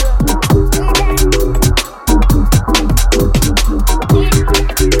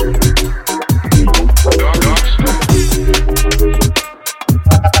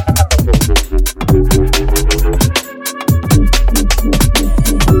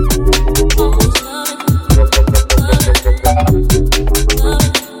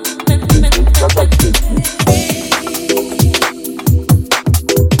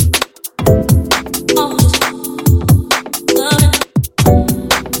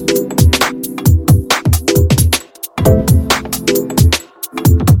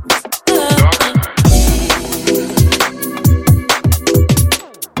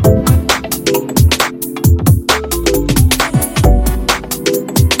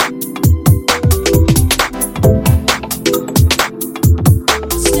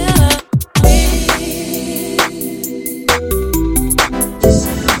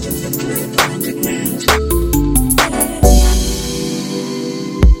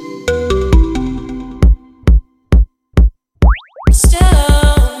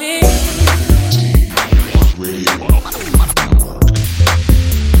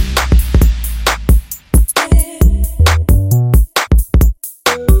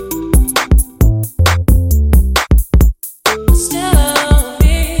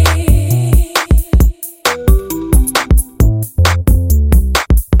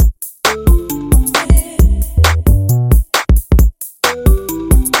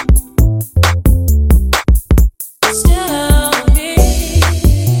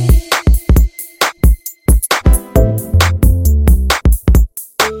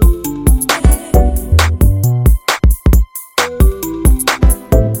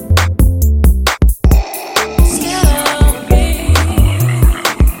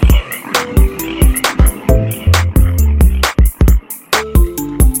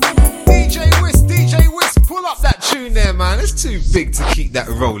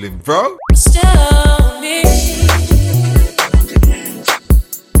 rolling, bro. Still me.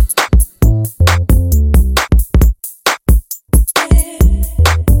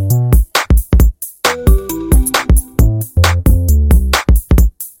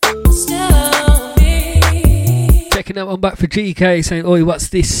 Checking that one back for GK saying, oi, what's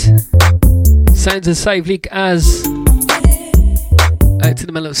this? Sounds of Save Link as. Out to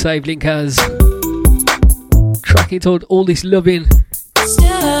the man of Save Link as. Tracking toward all this loving.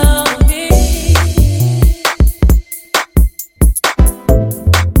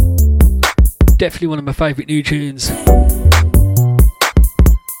 Definitely one of my favourite new tunes.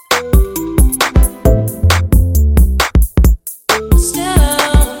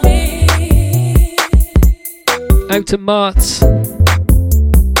 Out to Marts.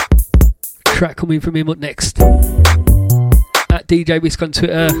 Track coming from him up next. At DJ Wisk on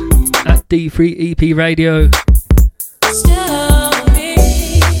Twitter. At D3EP Radio.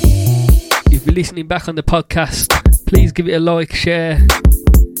 If you're listening back on the podcast, please give it a like, share.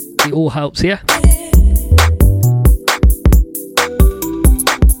 It all helps, yeah?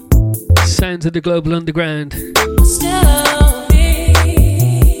 Sounds of the Global Underground.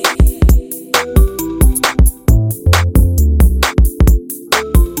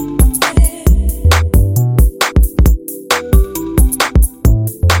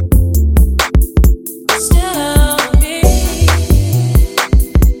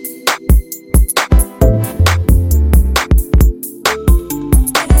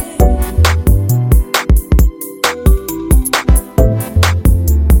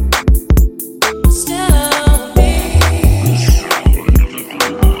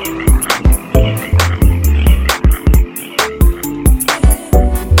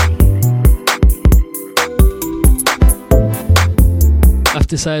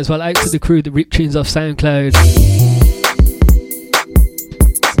 To say as well, out to the crew that rip tunes off SoundCloud.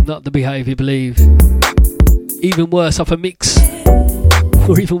 It's not the behaviour, believe. Even worse off a mix,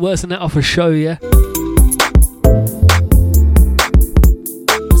 or even worse than that off a show, yeah.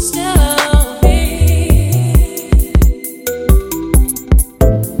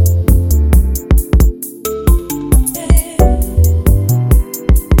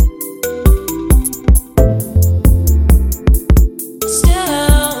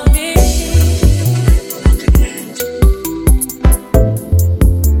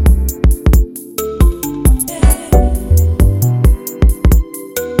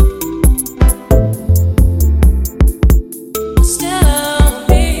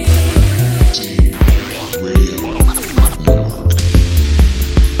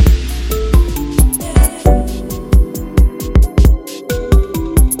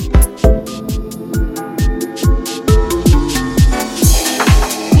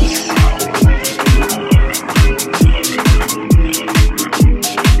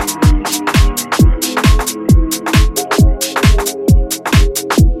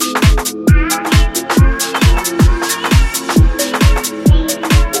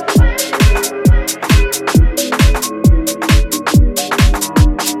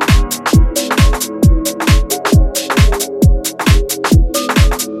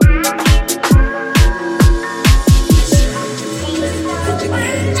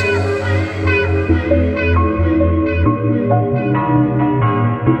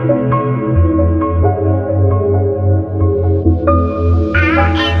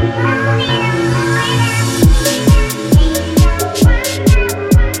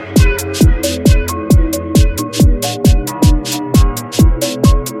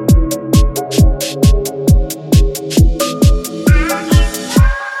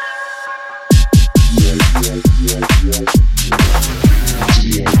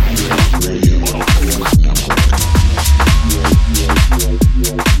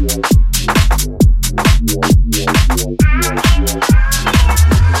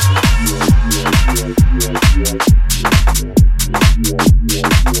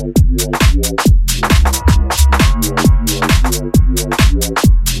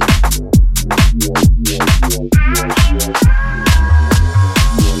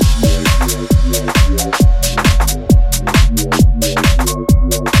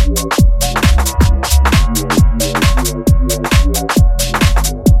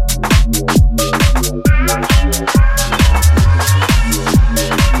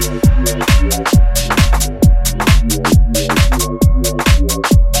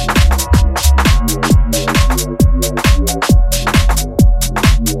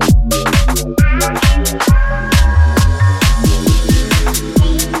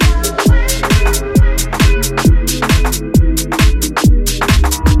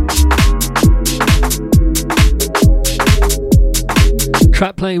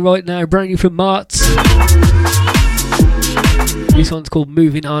 playing right now, brand new from Martz. This one's called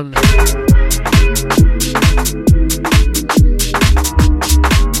Moving On.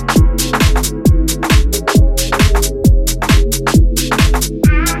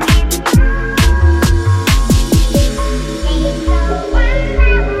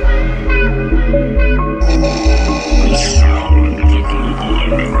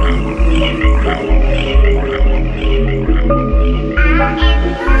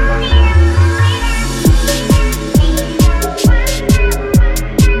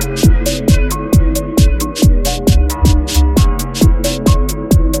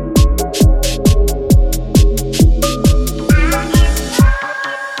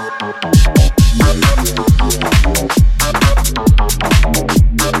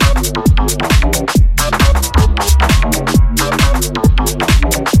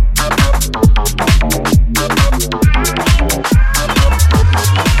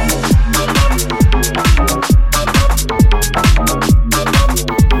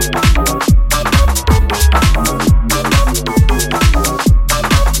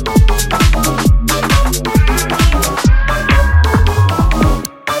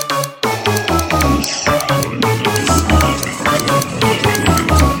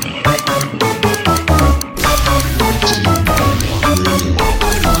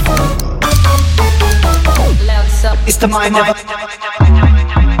 The mind of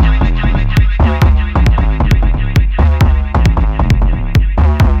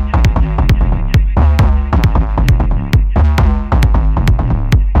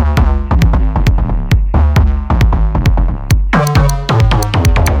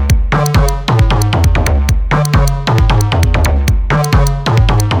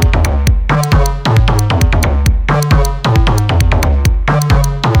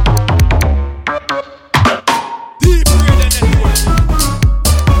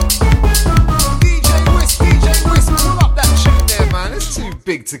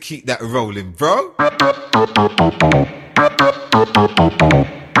to keep that rolling, bro.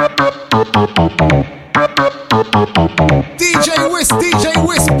 DJ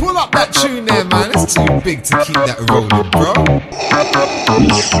Wisk, pull up that tune there, man. It's too big to keep that rolling, bro.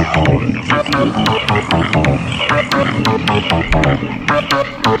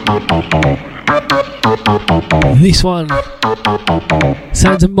 This one,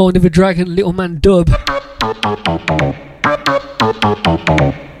 Sounds of Mind of a Dragon, Little Man Dub.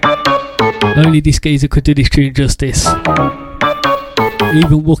 Only this geezer could do this tune justice.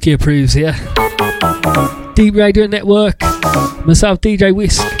 Even Wookie approves, yeah. Deep Radio Network, myself DJ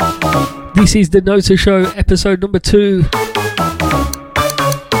Wisk. This is the NOSA Show, episode number 2.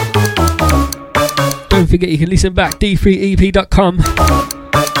 Don't forget you can listen back, d3ep.com.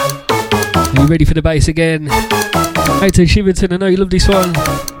 Are you ready for the bass again? Hey to Shiverton, I know you love this one.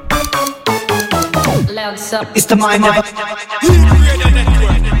 It's the mind of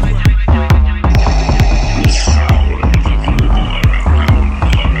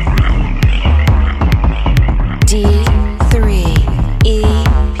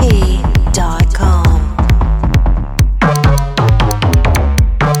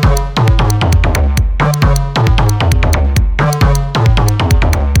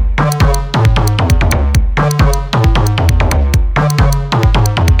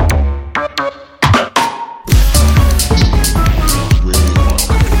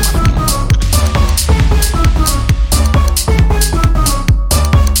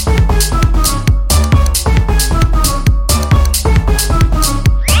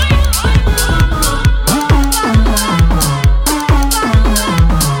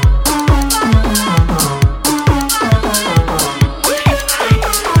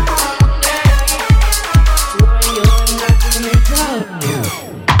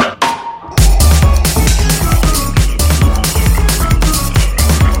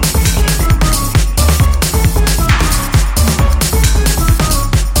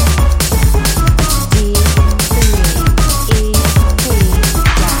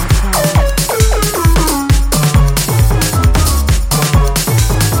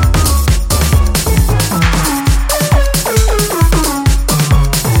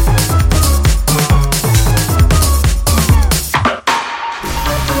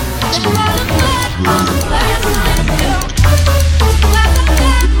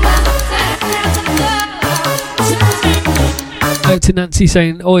Out to Nancy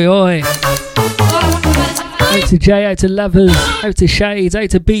saying oi oi. Out to Jay, out to Lovers, out to Shades, out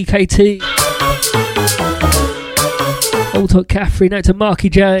to BKT. All to Catherine, out to Marky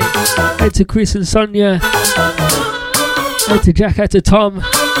J, out to Chris and Sonia, out to Jack, out to Tom.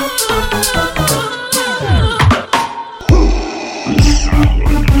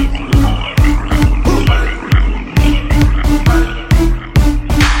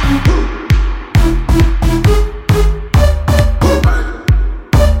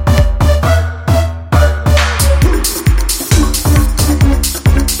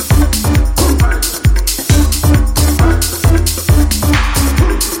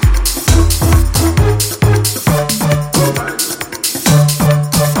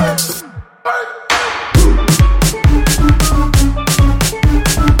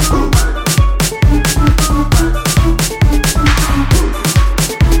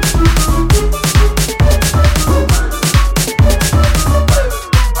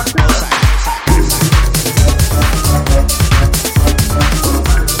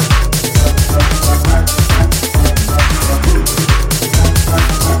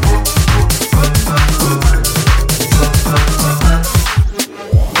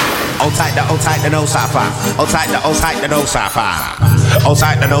 NOSA fan. Outside the NOSA fan.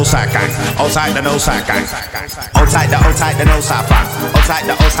 Outside the NOSA gang. Outside the NOSA gang. Outside the NOSA fan. Outside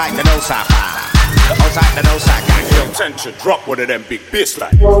the NOSA fan. Outside the NOSA gang. Yo, tension, drop one of them big bass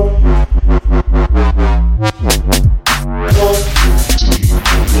line.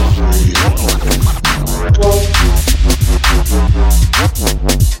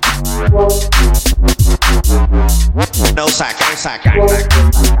 No sack.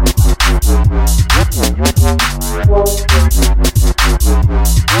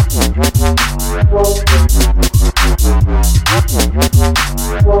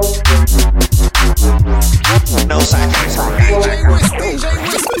 DJ Wisk,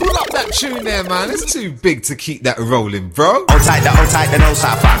 pull up that tune there, man. It's too big to keep that rolling, bro. Outside the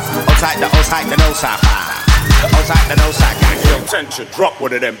NOSA fan. Outside the NOSA fan. Outside the NOSA gang. Yo, tension, drop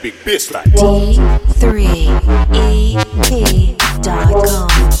one of them big bass line. D3EP.com.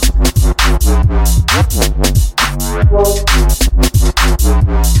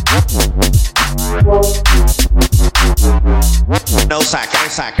 No sack.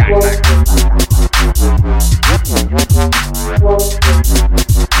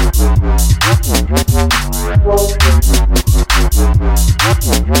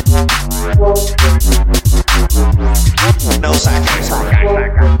 No sack.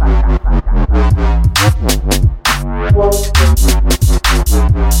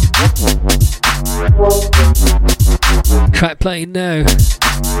 Track playing now.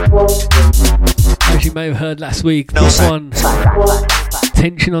 As you may have heard last week, this one,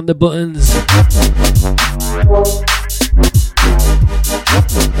 tension on the buttons.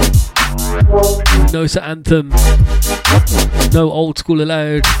 NOSA anthem. No old school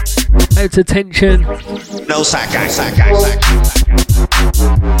allowed. Out to tension. No sack.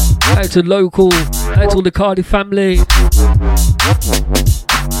 Out to local. Out to all the Cardiff family.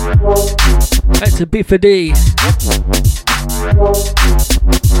 Out to Biffady.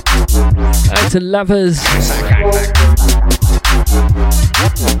 Out to Lavers.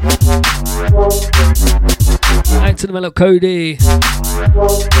 Out to the Mellow Cody.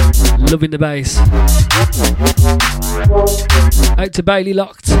 Loving the bass. Out to Bailey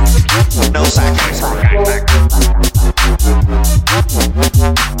Locked. No sack.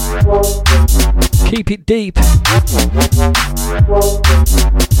 Keep it deep.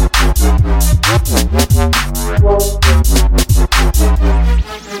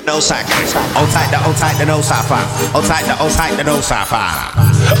 No sack. Outside the NOSA fan. Outside the NOSA fan.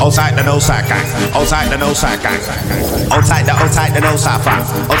 Outside the NOSA gang. Outside the NOSA gang. Outside the NOSA fan.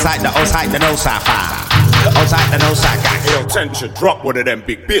 Outside the NOSA fan. Outside the NOSA gang. Yo, tension, drop one of them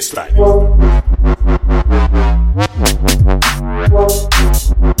big bass line.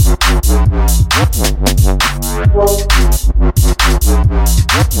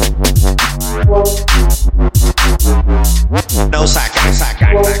 No sack. No sack.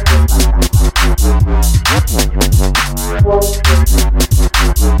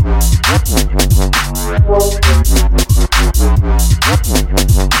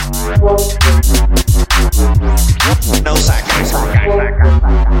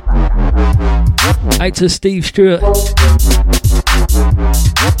 Out to Steve Stewart.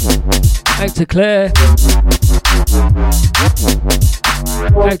 Out to Claire.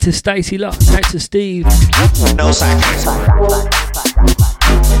 Out to Stacey Locke. Out to Steve. No sack.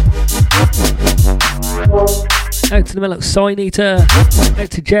 Out to the Mellow Sign Eater.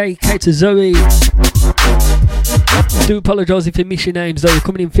 Out to Jake. Out to Zoe. Do apologise if you miss your names though, you're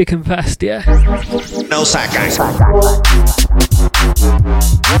coming in thick and fast, yeah? No sack, guys.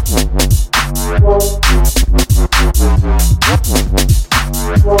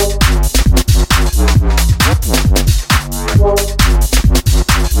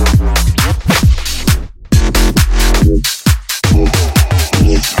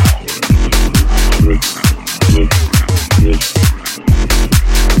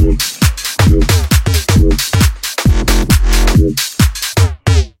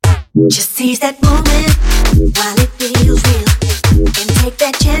 Just seize that moment while it feels real, and take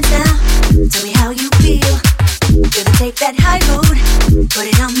that chance now. Tell me how you feel. Gonna take that high road, put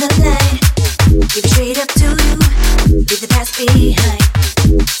it on the line, give it straight up to you, leave the past behind.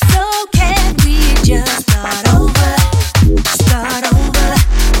 So can we just start over,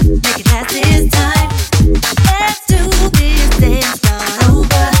 make it last this time. Let's do this and start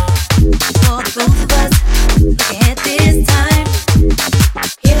over, for the both of us. Look ahead this time.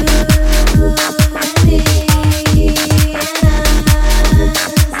 You and me and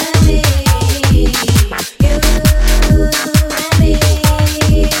us and me. You and me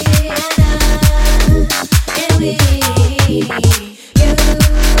and us.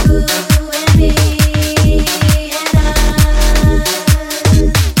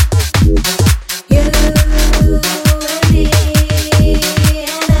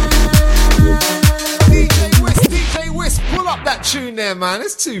 man.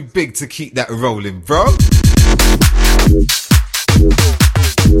 It's too big to keep that rolling, bro.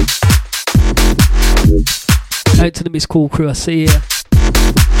 Out to the Miss Cool crew, I see ya.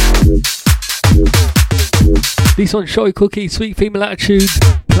 This one's Shy Cookie, Sweet Female Attitude,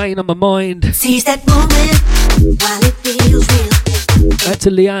 playing on my mind. Seize that moment while it feels real. Out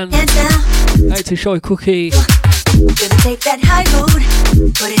to Leanne. Out to Shy Cookie. Gonna take that high road,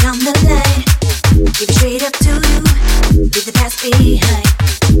 put it on the line. Give it straight up to you, leave the past behind.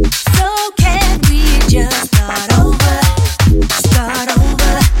 So can we just start over? Start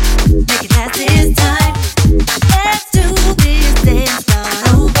over, make it last this time. Let's do this and start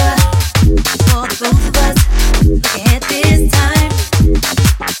over. For the both of us, look ahead this time.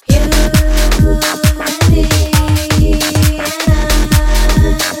 You and me and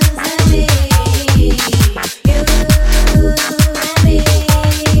us and me. You and me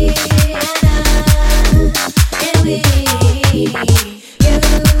and us and we. You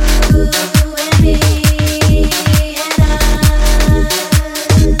and me and us.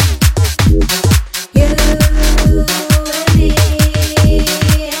 You and me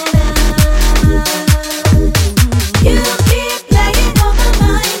and us. You keep playing on my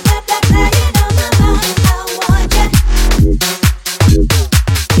mind, playing on my mind. I want you.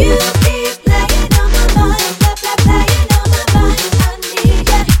 You keep playing on my mind, playing on my mind.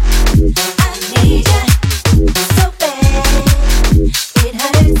 I need you, so bad. It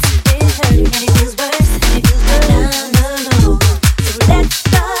hurts, and it feels worse, right now. So let's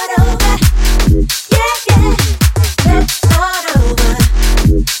start over, yeah. Let's start over,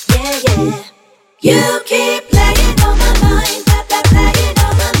 yeah. You keep playing on my mind, playing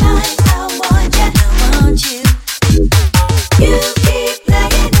on my mind. I want you. You keep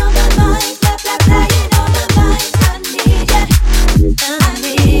playing on my mind, playing on my mind. I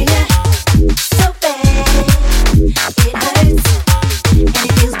need you, so bad. It hurts, and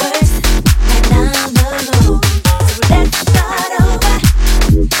it feels worse, right now. So let's start over,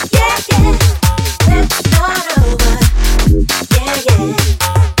 yeah. Let's start over, yeah.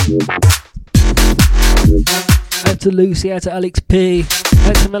 Out to Lucy, out to Alex P,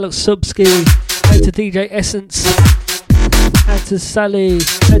 out to Mellow Subski, out to DJ Essence, out to Sally,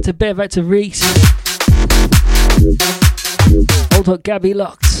 out to Bev, out to Reese, old hot Gabby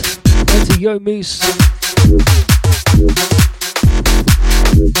Lux, out to Yo Moose.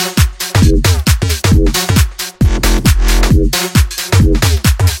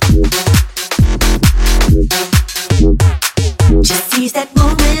 Just seize that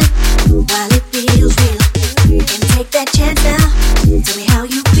moment while it feels real, and take that chance now. Tell me how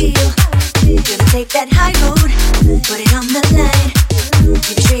you feel. Gonna take that high road, put it on the line.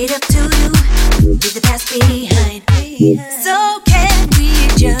 Give it straight up to you, leave the past behind. So can we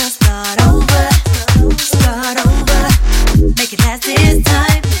just start over? Start over, make it last this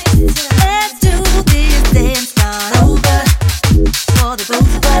time. Let's do this and start over. For the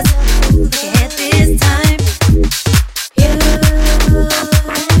both of us, look ahead this time. You and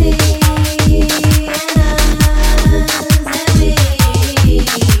me and us and we. You and me and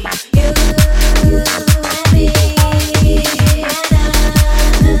us and we. You and me and us.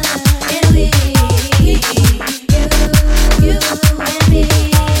 You and me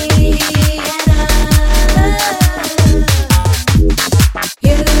and us.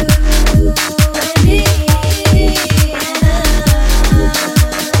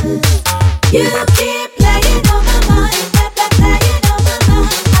 You keep playing on my mind, playing on my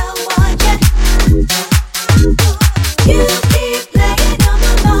mind. I want you. You keep playing on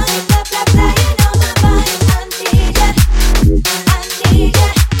my mind, playing on my mind. I need you,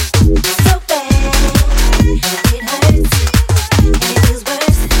 so bad. It hurts, and it feels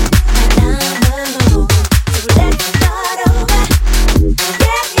worse, right now. So let's start over,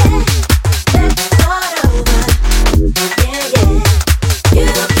 yeah. Let's start over, yeah. You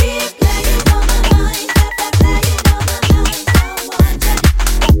keep playing on my mind, playing on my mind. I want you.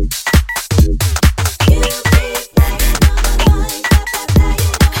 You keep playing on my mind, playing on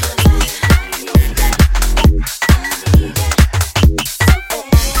my mind. I need you, so bad.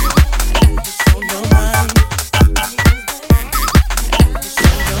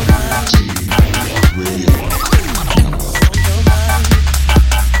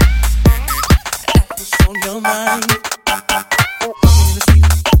 On your mind. On your mind.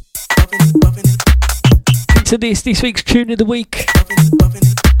 Into this week's tune of the week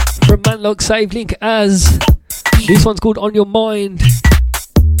from Manlock Save Link as this one's called On Your Mind.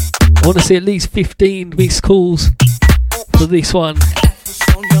 I want to see at least 15 missed calls for this one.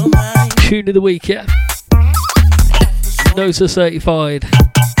 Tune of the week, yeah. NOSA certified.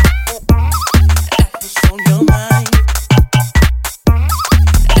 On your mind.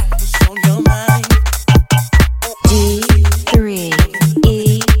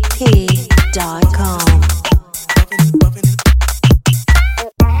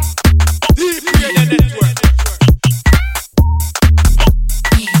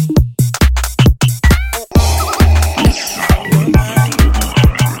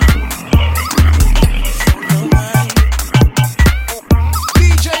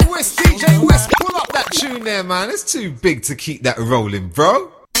 man. It's too big to keep that rolling,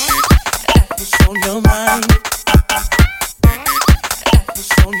 bro. What's on your mind?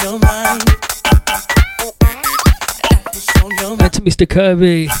 What's on your mind? What's on your mind? And to Mr.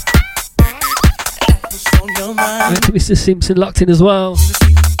 Kirby. What's on your mind? And to Mr. Simpson locked in as well.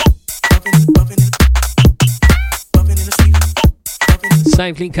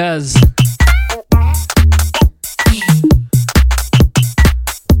 Same link as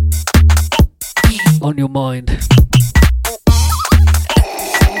on your mind.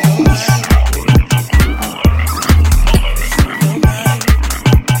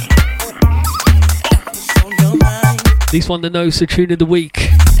 This one, the NOSA tune of the week.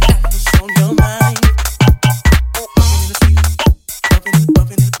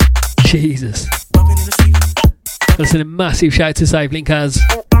 Jesus. Gotta send a massive shout to Save Link as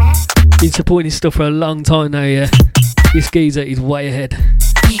been supporting his stuff for a long time now, yeah. This geezer is way ahead.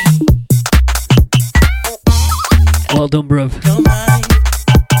 Well done, bruv.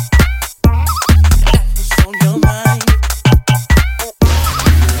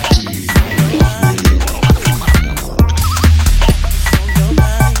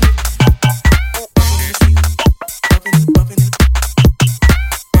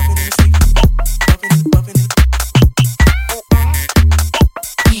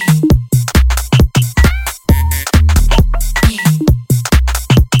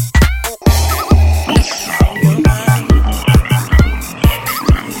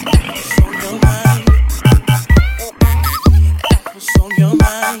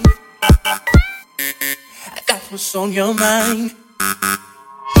 What's on your mind?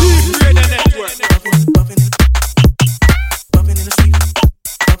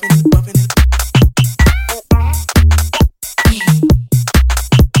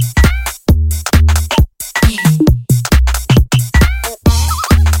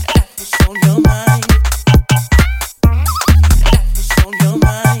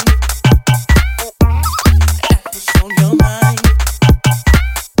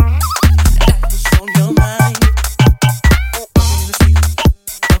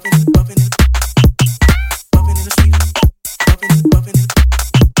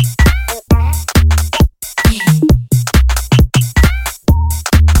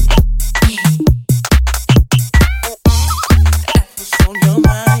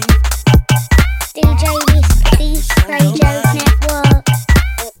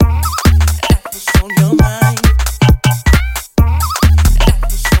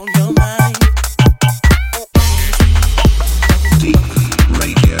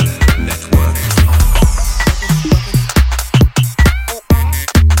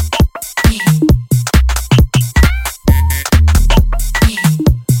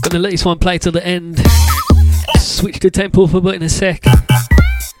 The latest one play till the end. Switch to tempo for but in a sec.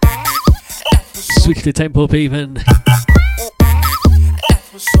 Switch to tempo up even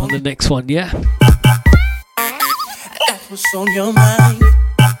on the next one, yeah. What's on your mind?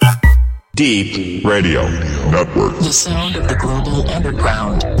 Deep Radio Network. The sound of the global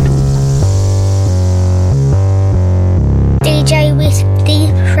underground. DJ Wisk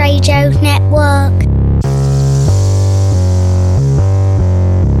Deep Radio Network.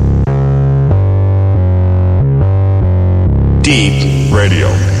 Deep Radio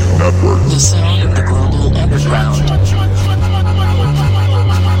Network. The sound of the global underground.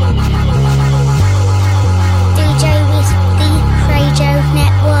 DJ Wisk Deep Radio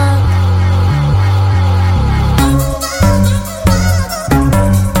Network.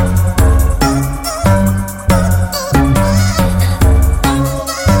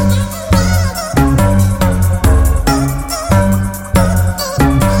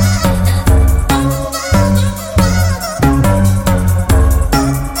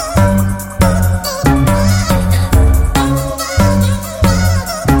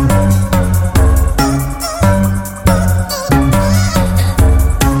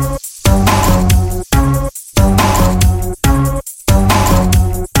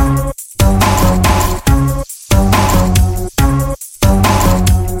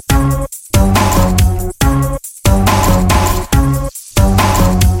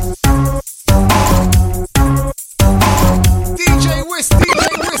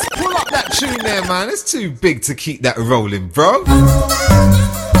 Man, it's too big to keep that rolling, bro.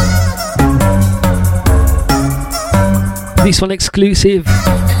 This one exclusive.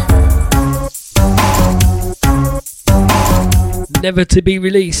 Never to be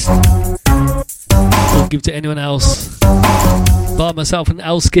released or give to anyone else. By myself and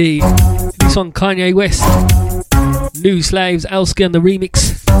Elsky. This one Kanye West. New Slaves, Elsky on the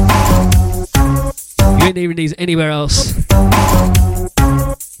remix. You ain't hearing these anywhere else.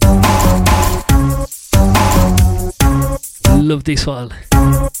 Love this one.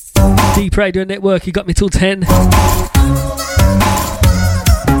 Deep Radio Network, you got me till 10.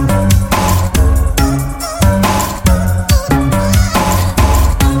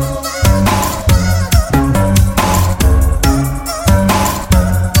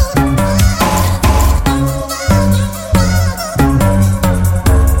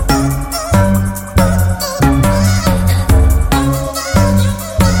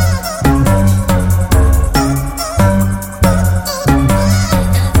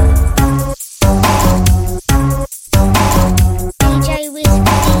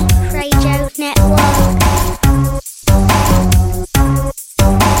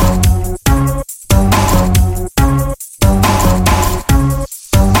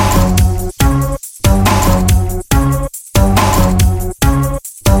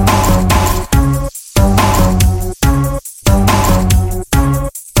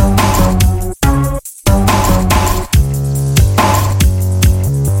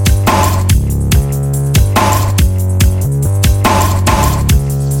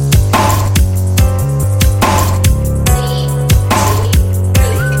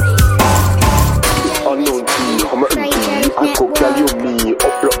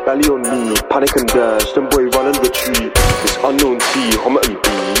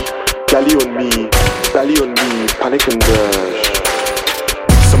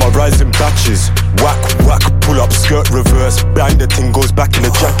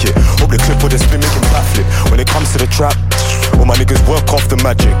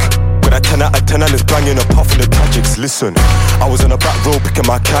 Listen, I was on a back row picking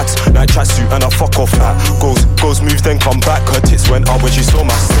my cats, night tracksuit and a fuck off hat. Goes move then come back. Her tits went up when she saw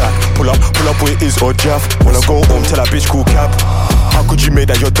my stack. Pull up where it is or Jeff. When I go home, tell that bitch call cab. How could you make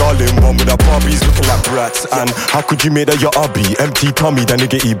that your darling one with our Barbies looking like brats? And how could you make that your hubby empty tummy then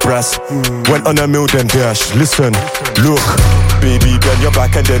nigga eat brass? Went on a mill then dash. Listen, look. Baby, bend your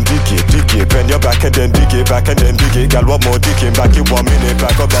back and then dig it. Bend your back and then dig it, back and then dig it. Gal, one more digging, back in 1 minute,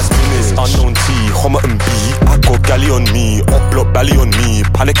 back up that spinach. Unknown T, Homer and B. I got galley on me, up block belly on me.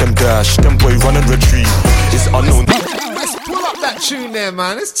 Panic and dash, them boy run and retreat. It's unknown. Let's pull up that tune there,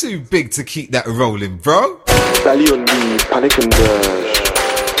 man. It's too big to keep that rolling, bro. Belly on me, panic and dash.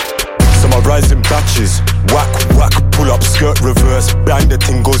 Some are rising batches. Whack, pull up, skirt reverse. Bang, the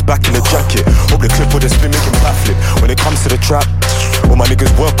thing goes back in the jacket. Hope the clip with the spin making backflip. When it comes to the trap, all my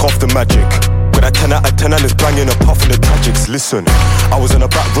niggas work off the magic. Got a 10 out of 10 and it's banging a puff in the tragics. Listen, I was on a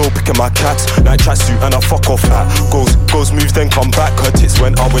back row picking my cats, night tracksuit and a fuck off hat. Goes moves then come back. Her tits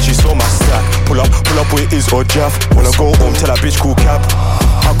went up when she saw my stack. Pull up where it is or Jeff. When I go home, tell that bitch call cab.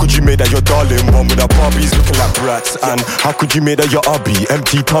 How could you make that your darling one with our Barbies looking like brats? And how could you make that your hubby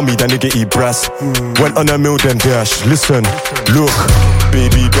empty tummy then nigga eat brass? Went on a mill then dash. Listen, look.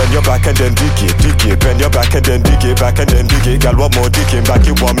 Baby, bend your back and then dig it. Bend your back and then dig it, back and then dig it. Gal, one more digging, back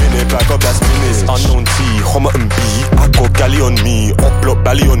in 1 minute, back up that spinach. Unknown T, Homer and B. I got galley on me, up block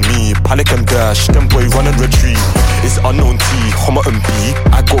belly on me. Panic and dash, them boy run and retreat. It's unknown T, Homer and B.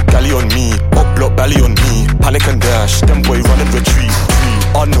 I got galley on me, up block belly on me. Panic and dash, them boy run and retreat.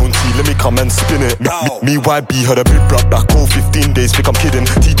 Unknown T, let me come and spin it. Me YB heard a big brat back all 15 days, think I'm kidding.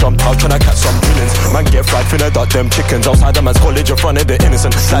 T jumped out tryna catch some drillings. Man get fried, finna duck them chickens. Outside the man's college in front of the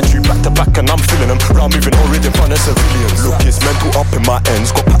innocent. Slide you back to back and I'm feeling them. Round moving horrid in front of civilians. Look, it's mental up in my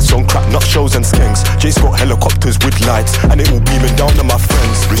ends. Got pats on crack, nut shows and skanks. Jay's got helicopters with lights, and it all beaming down on my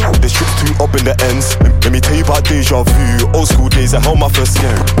friends. The shit's too up in the ends. Let me tell you about deja vu. Old school days at home, my first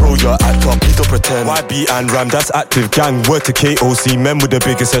scam. Bro, you're act up, please don't pretend. YB and Ram, that's active gang. Word to KOC, men with the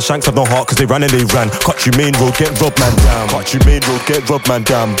biggest head. Shanks have no heart, cause they ran and they ran. Cut you main road, get robbed man down. Cut you main road, get robbed man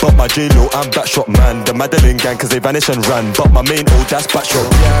down. But my J-Lo, I'm backshot man. The Madeline gang, cause they vanished and ran. But my main old, that's backshot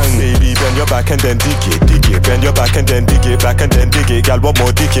gang. Baby, bend your back and then dig it. Bend your back and then dig it, back and then dig it. Gal, one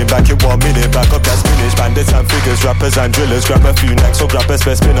more digging, back in 1 minute. Back up that spinach. Bandits and figures, rappers and drillers. Grab a few knacks, so grab a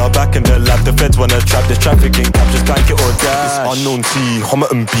spare spinner. Back in the lab, the feds wanna trap this trafficking cap. Just bank it or dash. It's unknown T, Homer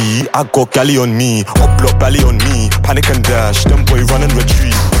and B. I got galley on me, up block belly on me. Panic and dash, them boy run and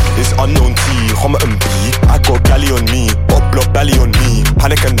retreat. It's unknown T, Homer and B. I got galley on me, up block belly on me.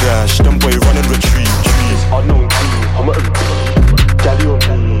 Panic and dash, them boy run and retreat. It's unknown T, Homer and B. Galley on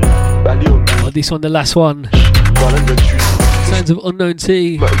me, belly on me. Oh, this one, the last one. Run and retreat. Sounds of unknown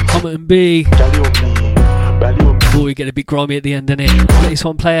T, Homer and B. Galley on me, belly on me. Before we get a bit grimy at the end, innit? Let this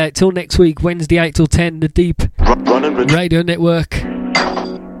one play out till next week, Wednesday 8 till 10, the Deep Radio Network.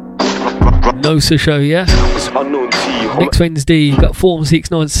 NOSA show, yeah? Next Wednesday, you've got Form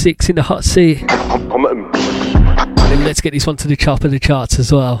 696 in the hot seat. And let's get this one to the top of the charts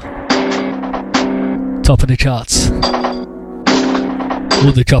as well. Top of the charts.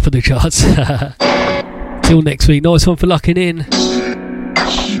 Or the top of the charts. Until next week, nice one for locking in.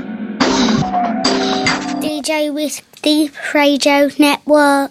 DJ Wisk Deep Radio Network.